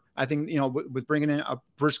 tackler. I think, with bringing in a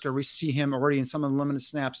Brisker, we see him already in some of the limited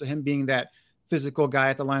snaps. So him being that physical guy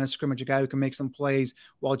at the line of scrimmage, a guy who can make some plays,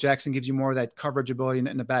 while Jackson gives you more of that coverage ability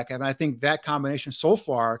in the back end. And I think that combination so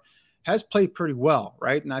far has played pretty well,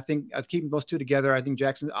 right? And I think keeping those two together,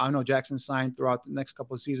 I know Jackson signed throughout the next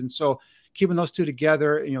couple of seasons. So keeping those two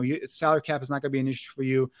together, salary cap is not going to be an issue for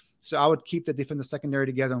you. So I would keep the defensive secondary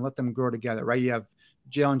together and let them grow together, right? You have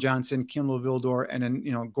Jalen Johnson, Kindle Vildor, and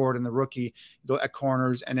then, Gordon, the rookie, at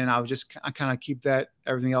corners. And then I kind of keep that,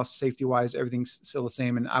 everything else safety-wise, everything's still the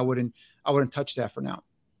same. And I wouldn't touch that for now.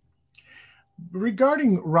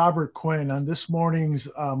 Regarding Robert Quinn, on this morning's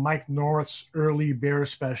Mike North's early Bear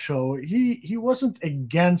special, he wasn't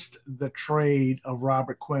against the trade of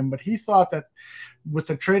Robert Quinn, but he thought that with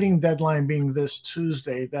the trading deadline being this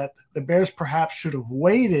Tuesday, that the Bears perhaps should have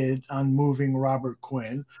waited on moving Robert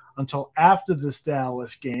Quinn until after this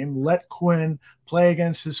Dallas game, let Quinn play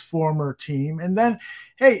against his former team. And then,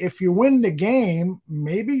 hey, if you win the game,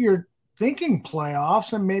 maybe you're thinking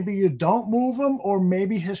playoffs and maybe you don't move him, or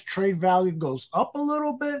maybe his trade value goes up a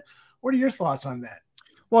little bit. What are your thoughts on that?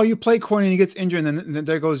 Well, you play Quinn and he gets injured, and then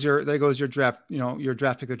there goes your draft, your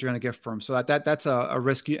draft pick that you're going to get for him. So that's a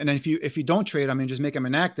risky. And then if you don't trade him and just make him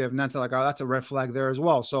inactive, and that's that's a red flag there as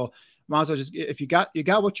well. So might as well just, if you got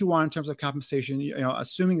what you want in terms of compensation,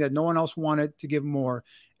 assuming that no one else wanted to give more.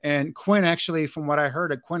 And Quinn actually, from what I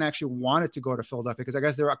heard, Quinn actually wanted to go to Philadelphia because I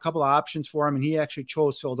guess there were a couple of options for him, and he actually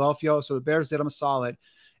chose Philadelphia. So the Bears did him a solid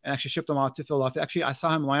and actually shipped him out to Philadelphia. Actually, I saw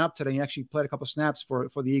him line up today. He actually played a couple of snaps for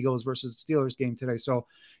the Eagles versus the Steelers game today. So,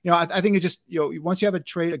 I think it just, once you have a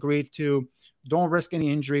trade agreed to, don't risk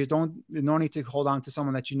any injuries. No need to hold on to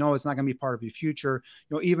someone that is not going to be part of your future.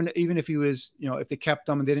 Even if he was, if they kept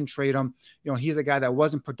him and they didn't trade him, he's a guy that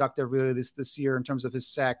wasn't productive really this year in terms of his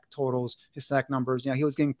sack totals, his sack numbers. He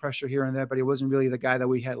was getting pressure here and there, but he wasn't really the guy that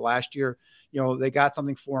we had last year. They got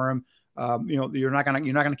something for him. You're not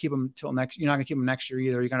gonna keep him till next. You're not gonna keep him next year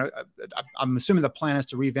either. I'm assuming the plan is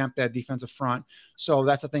to revamp that defensive front. So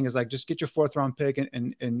that's the thing, is just get your 4th round pick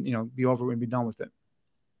and be over and be done with it.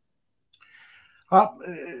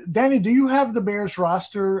 Danny, do you have the Bears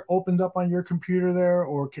roster opened up on your computer there,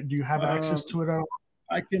 or do you have access to it at all?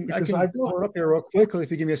 I can pull it up here real quickly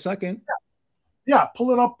if you give me a second. Yeah,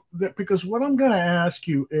 pull it up, because what I'm going to ask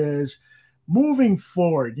you is, moving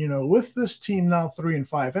forward, with this team now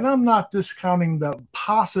 3-5, and I'm not discounting the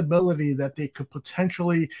possibility that they could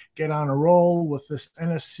potentially get on a roll with this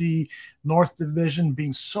NFC North division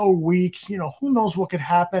being so weak. Who knows what could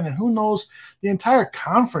happen, and who knows, the entire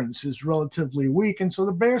conference is relatively weak. And so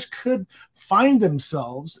the Bears could find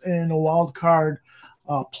themselves in a wild card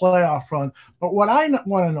playoff run. But what I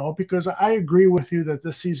want to know, because I agree with you that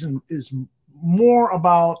this season is more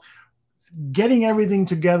about getting everything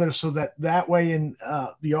together so that way in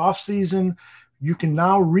the offseason, you can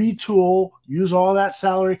now retool, use all that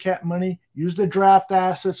salary cap money, use the draft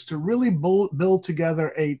assets to really build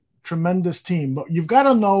together a tremendous team, but you've got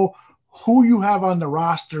to know who you have on the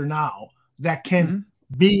roster now that can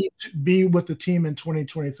be with the team in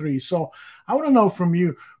 2023. So I want to know from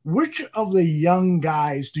you, which of the young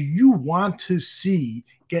guys do you want to see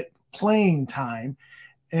get playing time?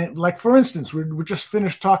 And like, for instance, we just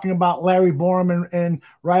finished talking about Larry Borom and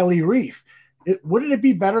Riley Reef. Wouldn't it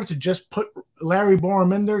be better to just put Larry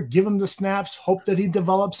Borom in there, give him the snaps, hope that he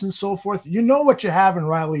develops and so forth? You know what you have in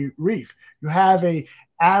Riley Reef. You have a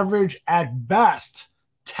average at best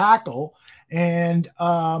tackle, and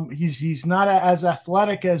he's not as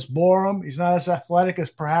athletic as Borom. He's not as athletic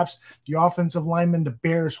as perhaps the offensive lineman the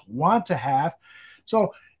Bears want to have.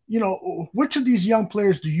 So, which of these young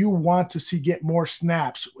players do you want to see get more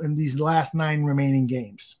snaps in these last 9 remaining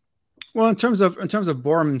games? Well, in terms of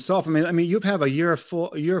Borom himself, I mean, you have a year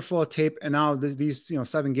full of tape, and now these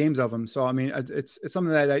 7 games of him. So I mean, it's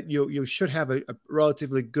something that you should have a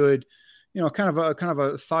relatively good, kind of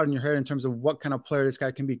a thought in your head in terms of what kind of player this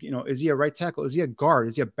guy can be. Is he a right tackle? Is he a guard?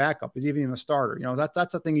 Is he a backup? Is he even a starter?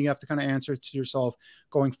 That's a thing you have to kind of answer to yourself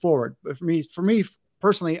going forward. But for me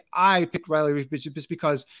personally, I picked Riley Reef just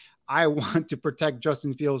because I want to protect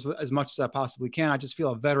Justin Fields as much as I possibly can. I just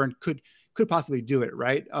feel a veteran could possibly do it,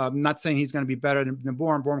 right? I'm not saying he's going to be better than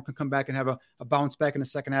Borom. Borom can come back and have a bounce back in the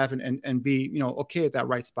second half and be, okay at that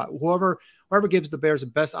right spot. Whoever gives the Bears the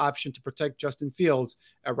best option to protect Justin Fields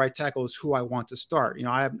at right tackle is who I want to start.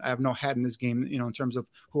 I have no hat in this game, in terms of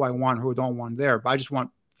who I want, who I don't want there, but I just want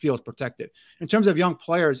Fields protected. In terms of young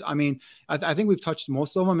players, I mean, I think we've touched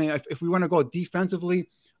most of them. I mean, if we want to go defensively,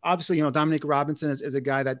 obviously, Dominique Robinson is a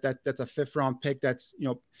guy that's a 5th round pick. That's,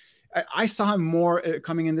 I saw him more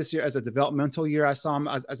coming in this year as a developmental year. I saw him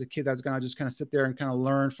as a kid that's going to just kind of sit there and kind of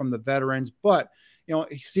learn from the veterans. But,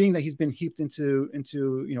 seeing that he's been heaped into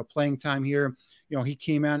playing time here, he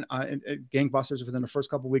came in gangbusters within the first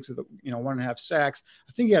couple of weeks with 1.5 sacks.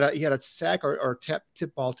 I think he had a sack or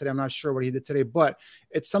tip ball today. I'm not sure what he did today, but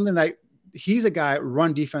it's something that he's a guy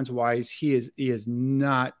run defense wise. He is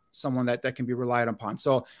not someone that can be relied upon.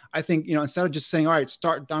 So I think, instead of just saying, all right,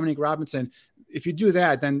 start Dominique Robinson, if you do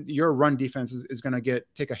that, then your run defense is going to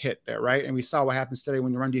take a hit there, right? And we saw what happens today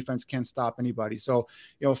when your run defense can't stop anybody. So,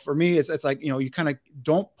 for me, it's like, you kind of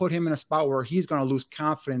don't put him in a spot where he's going to lose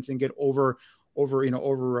confidence and get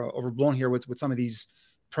overblown here with some of these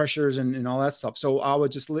pressures and all that stuff. So I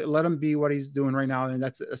would just let him be what he's doing right now. And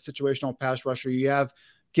that's a situational pass rusher. You have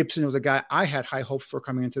Gibson, was a guy I had high hopes for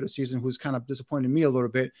coming into the season, who's kind of disappointed me a little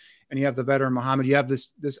bit. And you have the veteran Muhammad. You have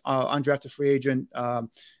this undrafted free agent,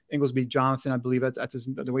 Inglesby Jonathan, I believe that's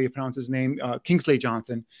the way you pronounce his name. Kingsley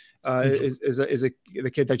Jonathan is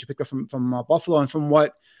the kid that you picked up from Buffalo. And from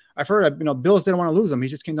what I've heard, Bills didn't want to lose him. He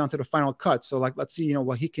just came down to the final cut. So let's see,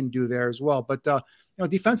 what he can do there as well. But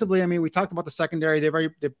defensively, I mean, we talked about the secondary.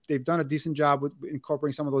 They've done a decent job with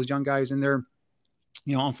incorporating some of those young guys in there.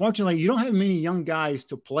 Unfortunately, you don't have many young guys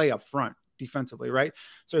to play up front defensively, right?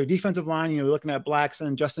 So your defensive line, you're looking at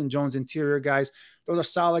Blackson, Justin Jones, interior guys. Those are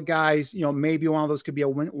solid guys. Maybe one of those could be a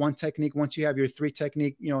one technique once you have your 3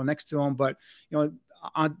 technique, next to them. But,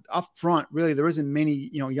 up front, really, there isn't many,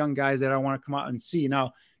 young guys that I want to come out and see.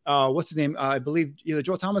 Now, what's his name? I believe either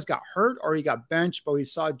Joe Thomas got hurt or he got benched, but we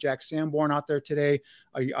saw Jack Sanborn out there today,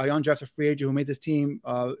 a undrafted free agent who made this team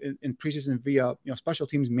in preseason via special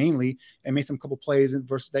teams mainly, and made some couple plays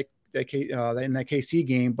versus in that KC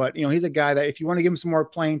game. But he's a guy that if you want to give him some more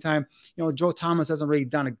playing time, Joe Thomas hasn't really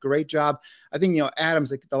done a great job. I think Adams,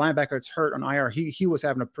 the linebacker, it's hurt on IR. He was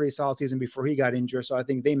having a pretty solid season before he got injured, so I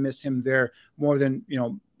think they miss him there more than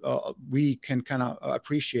we can kind of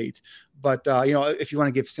appreciate. But if you want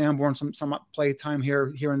to give Sanborn some play time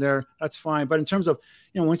here and there, that's fine. But in terms of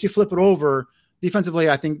once you flip it over defensively,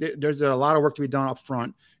 I think there's a lot of work to be done up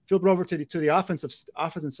front. Flip it over to the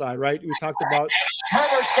offensive side, right? We talked about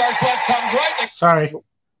Herbert starts left, comes right. Sorry,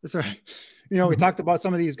 that's right. We talked about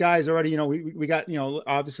some of these guys already. We got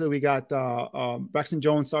obviously we got Braxton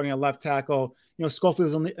Jones starting at left tackle.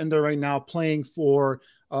 Schofield's in there right now playing for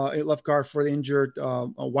left guard for the injured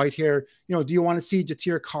Whitehair. Do you want to see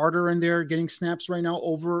Ja'Tyre Carter in there getting snaps right now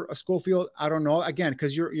over a Schofield? I don't know. Again,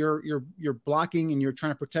 because you're blocking and you're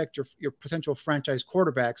trying to protect your potential franchise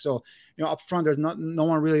quarterback. So up front, there's no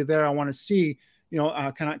one really there. I want to see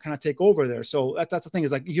kind of take over there. So that's the thing,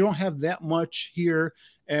 is like you don't have that much here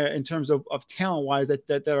in terms of talent wise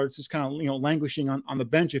that are just kind of languishing on the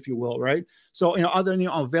bench, if you will, right? So other than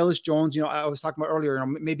Velus Jones, I was talking about earlier,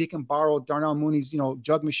 maybe he can borrow Darnell Mooney's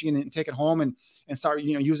jug machine and take it home and start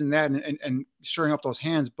using that and shoring up those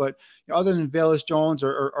hands. But other than Velus Jones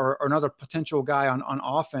or another potential guy on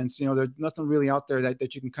offense, there's nothing really out there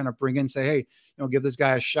that you can kind of bring in and say, hey, give this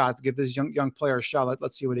guy a shot, give this young player a shot.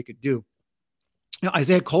 Let's see what he could do.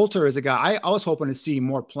 Isaiah Coulter is a guy I was hoping to see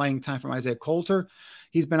more playing time from Isaiah Coulter.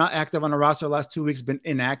 He's been active on the roster the last 2 weeks, been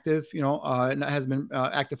inactive, and has been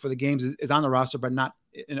active for the games, is on the roster, but not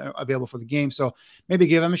available for the game. So maybe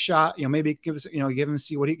give him a shot, maybe give him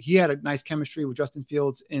see what he had a nice chemistry with Justin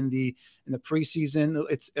Fields in the preseason.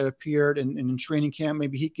 It appeared in training camp.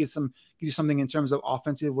 Maybe he gives you something in terms of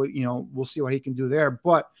offensive. We'll see what he can do there.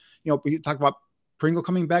 But, we talk about Pringle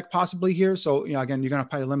coming back possibly here. So, again, you're going to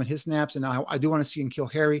probably limit his snaps. And I do want to see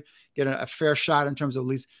N'Keal Harry get a fair shot in terms of at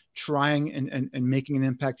least trying and making an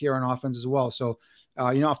impact here on offense as well. So,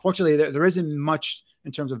 unfortunately, there isn't much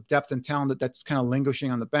in terms of depth and talent that's kind of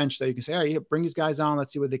languishing on the bench that you can say, all right, bring these guys on.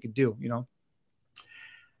 Let's see what they could do,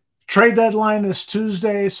 Trade deadline is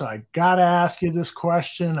Tuesday, so I got to ask you this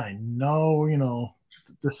question. I know,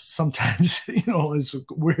 this sometimes, is a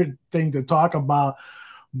weird thing to talk about,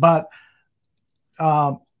 but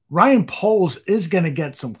Ryan Poles is going to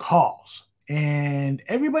get some calls, and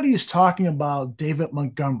everybody is talking about David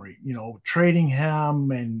Montgomery, trading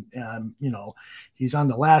him, and he's on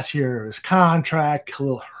the last year of his contract.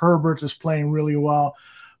 Khalil Herbert is playing really well,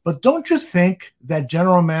 but don't you think that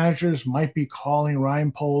general managers might be calling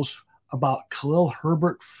Ryan Poles about Khalil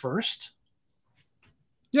Herbert first?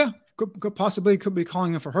 Yeah. Could be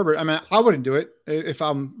calling him for Herbert. I mean, I wouldn't do it if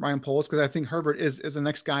I'm Ryan Poles, because I think Herbert is the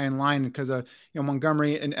next guy in line because of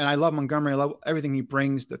Montgomery, and I love Montgomery. I love everything he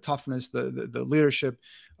brings, the toughness, the leadership,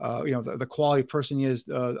 the quality person he is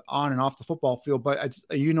on and off the football field. But it's,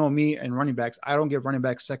 me and running backs, I don't give running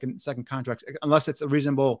backs second contracts unless it's a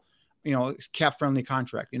reasonable, cap friendly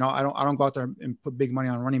contract. I don't go out there and put big money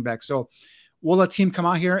on running backs. So will a team come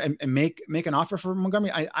out here and make an offer for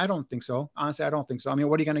Montgomery? I don't think so. Honestly, I don't think so. I mean,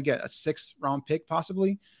 what are you going to get? A 6th round pick,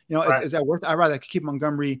 possibly? Right. Is that worth it? I'd rather keep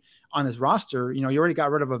Montgomery on his roster. You already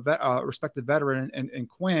got rid of a respected veteran and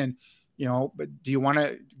Quinn. But do you want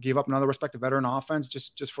to give up another respected veteran offense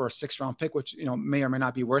just for a 6th round pick, which, may or may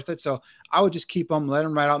not be worth it? So I would just keep him, let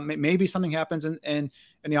him ride out. Maybe something happens in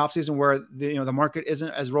the offseason where the market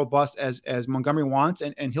isn't as robust as Montgomery wants,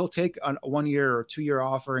 and he'll take a 1 year or 2 year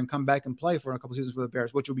offer and come back and play for a couple seasons for the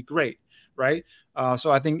Bears, which would be great. Right.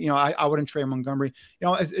 So I think, I wouldn't trade Montgomery.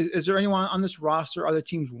 Is there anyone on this roster other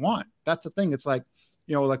teams want? That's the thing. It's like,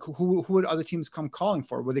 who would other teams come calling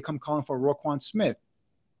for? Would they come calling for Roquan Smith?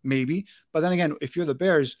 Maybe. But then again, if you're the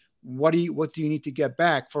Bears, what do you need to get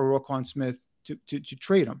back for Roquan Smith to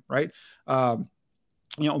trade him? Right.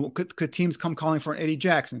 Could teams come calling for an Eddie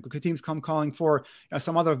Jackson? Could teams come calling for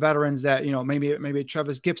some other veterans that, maybe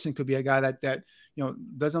Travis Gibson could be a guy that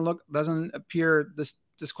doesn't appear this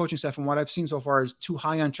coaching staff from what I've seen so far is too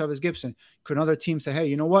high on Travis Gibson. Could another team say, hey,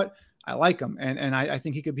 you know what? I like him. And I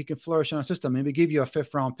think he could flourish in our system, maybe give you a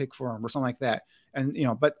 5th round pick for him or something like that. And,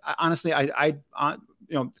 but honestly,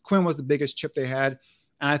 Quinn was the biggest chip they had.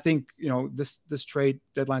 And I think, this trade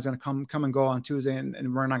deadline is going to come and go on Tuesday,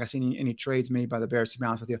 and we're not going to see any trades made by the Bears, to be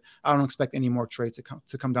honest with you. I don't expect any more trades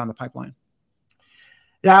to come down the pipeline.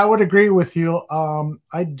 Yeah, I would agree with you.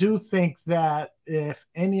 I do think that if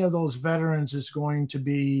any of those veterans is going to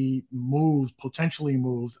be potentially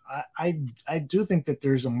moved, I do think that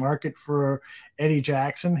there's a market for Eddie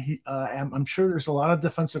Jackson. I'm sure there's a lot of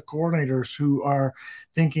defensive coordinators who are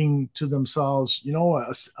thinking to themselves,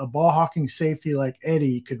 a ball hawking safety like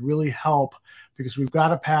Eddie could really help because we've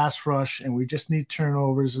got a pass rush and we just need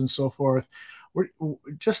turnovers and so forth. We're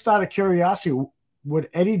just out of curiosity, would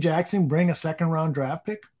Eddie Jackson bring a 2nd round draft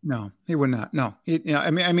pick? No, he would not. No,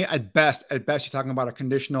 I mean, at best, you're talking about a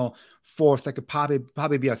conditional 4th that could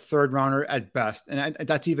probably be a 3rd rounder at best, and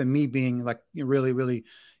that's even me being like really, really,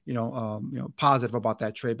 positive about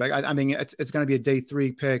that trade. But I mean, it's going to be a day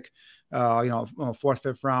 3 pick, 4th,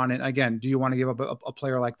 5th round. And again, do you want to give up a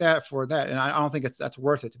player like that for that? And I don't think that's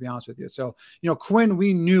worth it, to be honest with you. So, Quinn,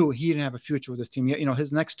 we knew he didn't have a future with this team.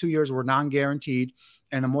 His next 2 years were non-guaranteed,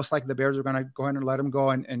 and most likely the Bears are going to go ahead and let him go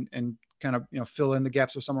and kind of fill in the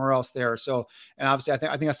gaps with somewhere else there. So, and obviously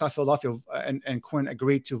I think I saw Philadelphia and Quinn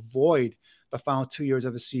agreed to void the final 2 years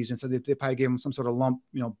of his season. So they probably gave him some sort of lump,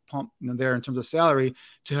 pump there in terms of salary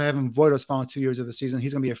to have him void those final 2 years of the season.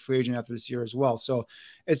 He's going to be a free agent after this year as well. So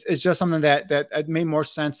it's just something that it made more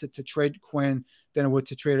sense to trade Quinn than it would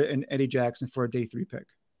to trade an Eddie Jackson for a day 3 pick.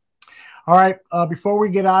 All right. Before we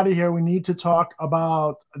get out of here, we need to talk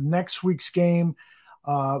about next week's game.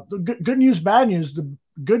 The good news, bad news. The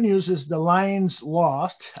good news is the Lions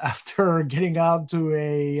lost after getting out to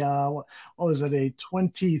a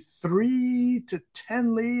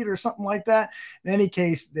 23-10 lead or something like that. In any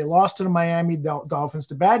case, they lost to the Miami Dolphins.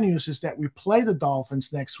 The bad news is that we play the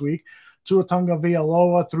Dolphins next week. Tua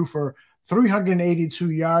Tagovailoa threw for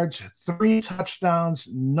 382 yards, 3 touchdowns,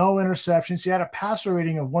 no interceptions. He had a passer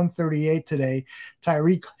rating of 138 today.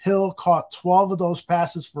 Tyreek Hill caught 12 of those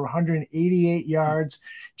passes for 188 yards.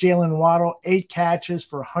 Jalen Waddle, 8 catches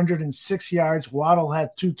for 106 yards. Waddle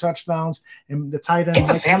had 2 touchdowns. And the tight end. It's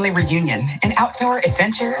a family reunion, an outdoor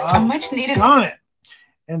adventure, a much needed. On it.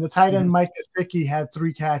 And the tight end, Mike Gesicki, had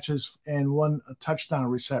 3 catches and 1 touchdown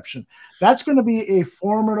reception. That's going to be a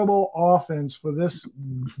formidable offense for this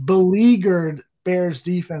beleaguered Bears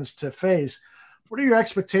defense to face. What are your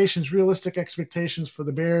expectations, realistic expectations for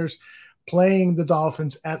the Bears playing the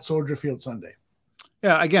Dolphins at Soldier Field Sunday?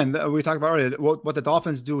 Yeah, again, we talked about earlier, what the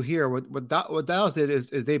Dolphins do here, what Dallas did is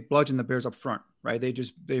they bludgeoned the Bears up front, right?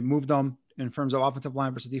 They moved them in terms of offensive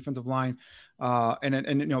line versus defensive line.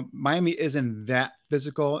 And Miami isn't that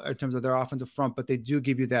physical in terms of their offensive front, but they do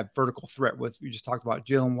give you that vertical threat with, you just talked about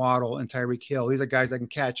Jalen Waddle and Tyreek Hill. These are guys that can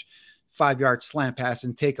catch 5-yard slant pass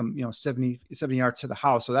and take them, 70 yards to the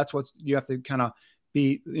house. So that's what you have to kind of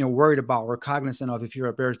be, worried about or cognizant of if you're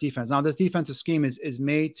a Bears defense. Now, this defensive scheme is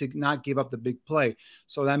made to not give up the big play.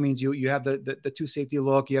 So that means you have the 2 safety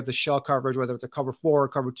look, you have the shell coverage, whether it's a cover 4 or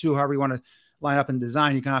cover 2, however you want to line up and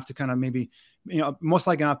design. You're going to have to kind of maybe, most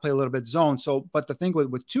likely not play a little bit zone. So, but the thing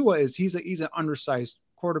with Tua is he's an undersized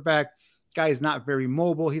quarterback. Guy is not very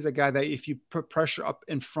mobile. He's a guy that if you put pressure up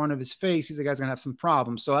in front of his face, he's a guy's going to have some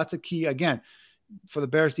problems. So that's a key, again, for the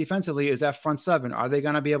Bears defensively, is that front 7. Are they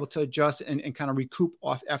going to be able to adjust and kind of recoup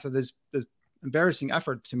off after this embarrassing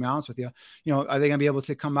effort, to be honest with you? Are they going to be able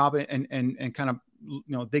to come out and kind of,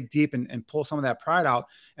 dig deep and pull some of that pride out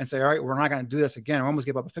and say, all right, we're not going to do this again. We almost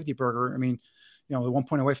gave up a 50 burger. I mean, they're 1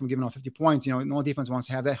 point away from giving up 50 points. No defense wants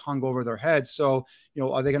to have that hung over their heads. So,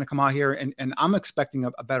 are they going to come out here and I'm expecting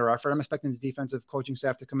a better effort. I'm expecting this defensive coaching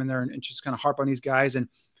staff to come in there and just kind of harp on these guys and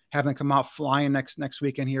have them come out flying next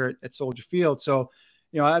weekend here at Soldier Field. So,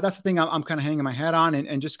 that's the thing I'm kind of hanging my hat on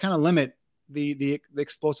and just kind of limit the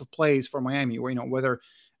explosive plays for Miami, where, whether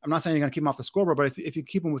I'm not saying you're going to keep them off the scoreboard, but if you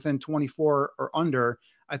keep them within 24 or under,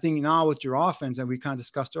 I think now with your offense, and we kind of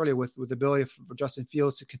discussed earlier with the ability for Justin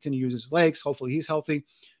Fields to continue to use his legs, hopefully he's healthy,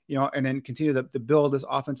 and then continue to build this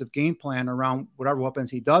offensive game plan around whatever weapons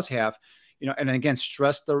he does have, and then again,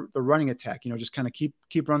 stress the running attack, just kind of keep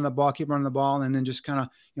running the ball, and then just kind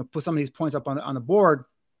of, put some of these points up on the board.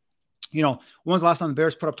 When was the last time the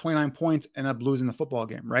Bears put up 29 points and up losing the football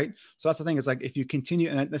game, right? So that's the thing. It's like, if you continue,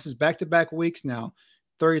 and this is back-to-back weeks now,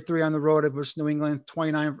 33 on the road versus New England,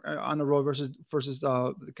 29 on the road versus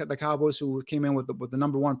the Cowboys, who came in with the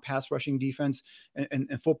number 1 pass rushing defense in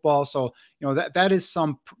football. So, that is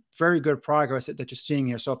some very good progress that you're seeing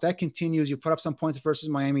here. So if that continues, you put up some points versus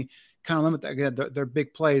Miami, kind of limit their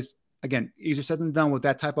big plays. Again, easier said than done with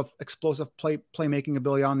that type of explosive playmaking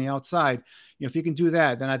ability on the outside. If you can do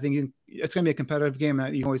that, then I think it's going to be a competitive game.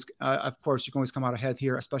 That you can always, of course, you can always come out ahead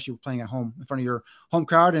here, especially playing at home in front of your home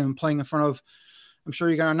crowd and playing in front of, I'm sure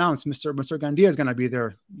you're going to announce Mr. Gandia is going to be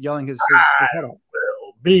there yelling his head off.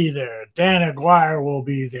 Will be there. Dan Aguirre will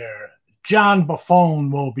be there. John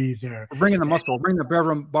Buffon will be there. We're bringing the muscle. Bring the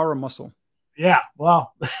barroom muscle. Yeah,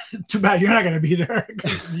 well, too bad you're not going to be there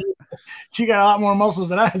because you got a lot more muscles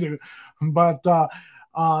than I do. But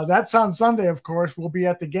that's on Sunday, of course. We'll be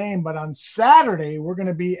at the game. But on Saturday, we're going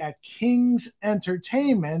to be at King's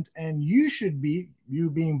Entertainment, and you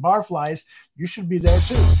being Barflies, you should be there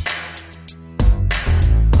too.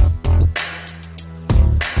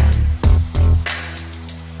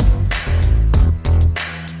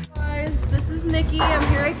 Nikki, I'm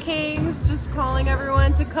here at King's, just calling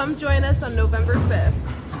everyone to come join us on November 5th.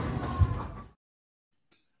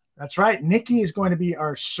 That's right. Nikki is going to be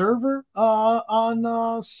our server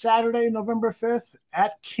on Saturday, November 5th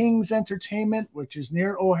at King's Entertainment, which is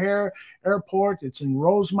near O'Hare Airport. It's in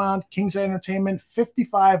Rosemont. King's Entertainment,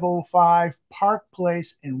 5505 Park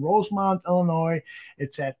Place in Rosemont, Illinois.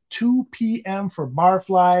 It's at 2 p.m. for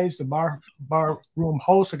Barflies. The bar room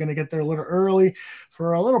hosts are going to get there a little early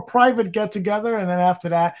for a little private get-together. And then after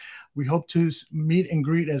that, we hope to meet and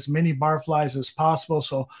greet as many Barflies as possible.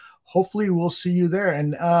 So hopefully we'll see you there.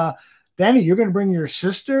 And Danny, you're going to bring your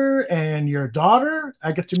sister and your daughter.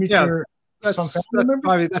 I get to meet your some family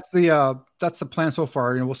member. That's the plan so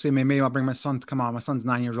far. We'll see. Maybe I'll bring my son to come on. My son's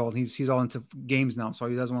 9 years old. He's all into games now, so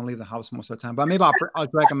he doesn't want to leave the house most of the time. But maybe I'll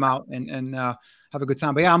drag him out and have a good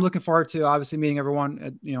time. But yeah, I'm looking forward to obviously meeting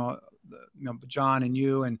everyone. John and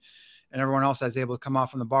you and everyone else that's able to come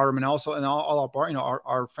out from the bar room, and also all our bar,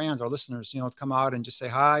 our fans, our listeners, to come out and just say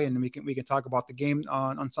hi, and we can talk about the game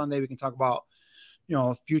on Sunday. We can talk about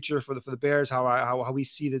future for the Bears, how we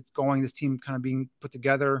see that going, this team kind of being put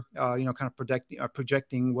together, kind of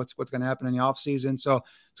projecting what's going to happen in the offseason. So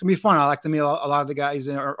it's going to be fun. I like to meet a lot of the guys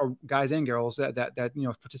or guys and girls that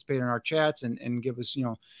participate in our chats and give us,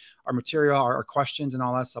 our material, our questions and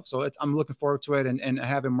all that stuff. So I'm looking forward to it and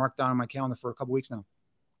having marked down on my calendar for a couple weeks now.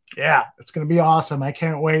 Yeah, it's going to be awesome. I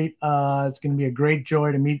can't wait. It's going to be a great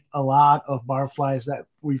joy to meet a lot of Barflies that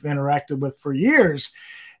we've interacted with for years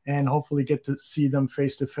and hopefully get to see them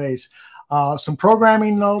face to face. Some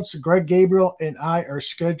programming notes. Greg Gabriel and I are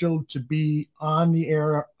scheduled to be on the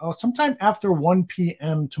air sometime after 1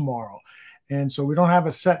 p.m. tomorrow. And so we don't have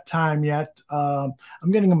a set time yet.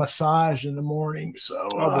 I'm getting a massage in the morning. So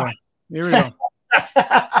boy. Here we go.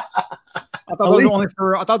 I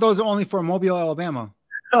thought those were only for Mobile, Alabama.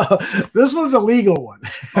 This one's a legal one.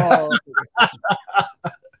 Oh,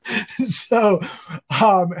 So,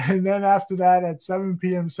 and then after that at 7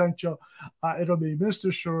 p.m. Central, it'll be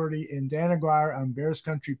Mr. Shorty and Dan Aguirre on Bears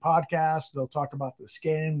Country Podcast. They'll talk about this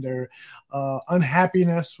game, their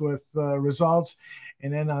unhappiness with results.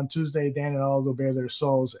 And then on Tuesday, Dan and Aldo bare their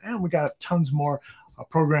souls. And we got tons more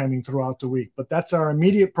programming throughout the week. But that's our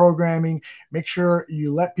immediate programming. Make sure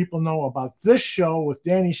you let people know about this show with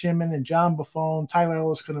Danny Shimon and John Buffone. Tyler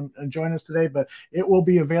Ellis couldn't join us today, but it will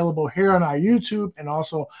be available here on our YouTube, and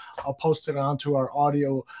also I'll post it onto our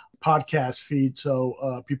audio podcast feed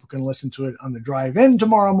so people can listen to it on the drive in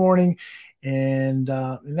tomorrow morning. And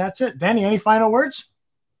that's it. Danny, any final words?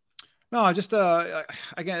 No, just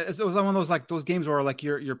again, it was one of those those games where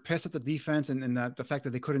you're pissed at the defense and the fact that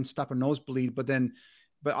they couldn't stop a nosebleed, but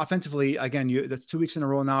offensively, again, that's 2 weeks in a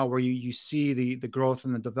row now where you see the growth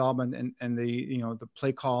and the development and the the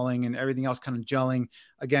play calling and everything else kind of gelling.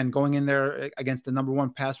 Again, going in there against the number one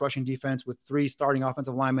pass rushing defense with 3 starting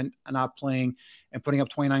offensive linemen not playing and putting up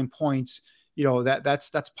 29 points.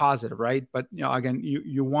 That's positive, right? But again,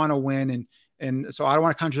 you want to win, and so I don't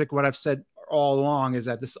want to contradict what I've said all along, is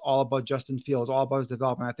that this is all about Justin Fields, all about his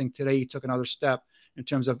development. I think today he took another step in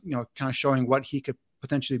terms of, kind of showing what he could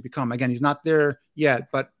potentially become. Again, he's not there yet,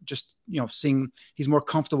 but just, seeing he's more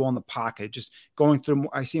comfortable in the pocket, just going through,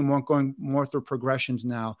 I see him going more through progressions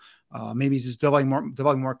now. Maybe he's just developing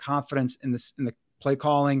more confidence in the play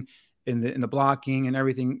calling, in the blocking and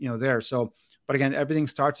everything, there. So, but again, everything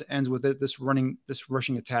starts and ends with this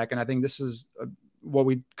rushing attack. And I think this is what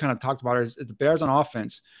we kind of talked about is the Bears on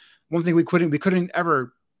offense. One thing we couldn't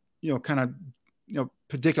ever,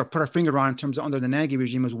 predict or put our finger on in terms of under the Nagy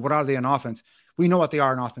regime is what are they on offense? We know what they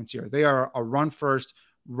are on offense here. They are a run first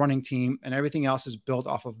running team, and everything else is built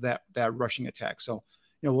off of that rushing attack. So,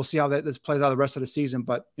 we'll see how this plays out the rest of the season.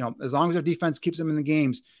 But, as long as their defense keeps them in the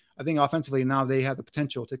games, I think offensively now they have the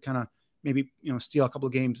potential to kind of maybe, steal a couple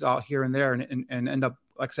of games out here and there and end up,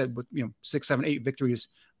 like I said, with, 6, 7, 8 victories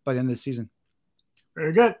by the end of the season.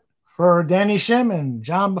 Very good. For Danny Shimon,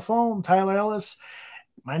 John Buffone, Tyler Ellis,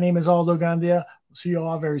 my name is Aldo Gandia. We'll see you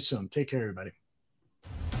all very soon. Take care, everybody.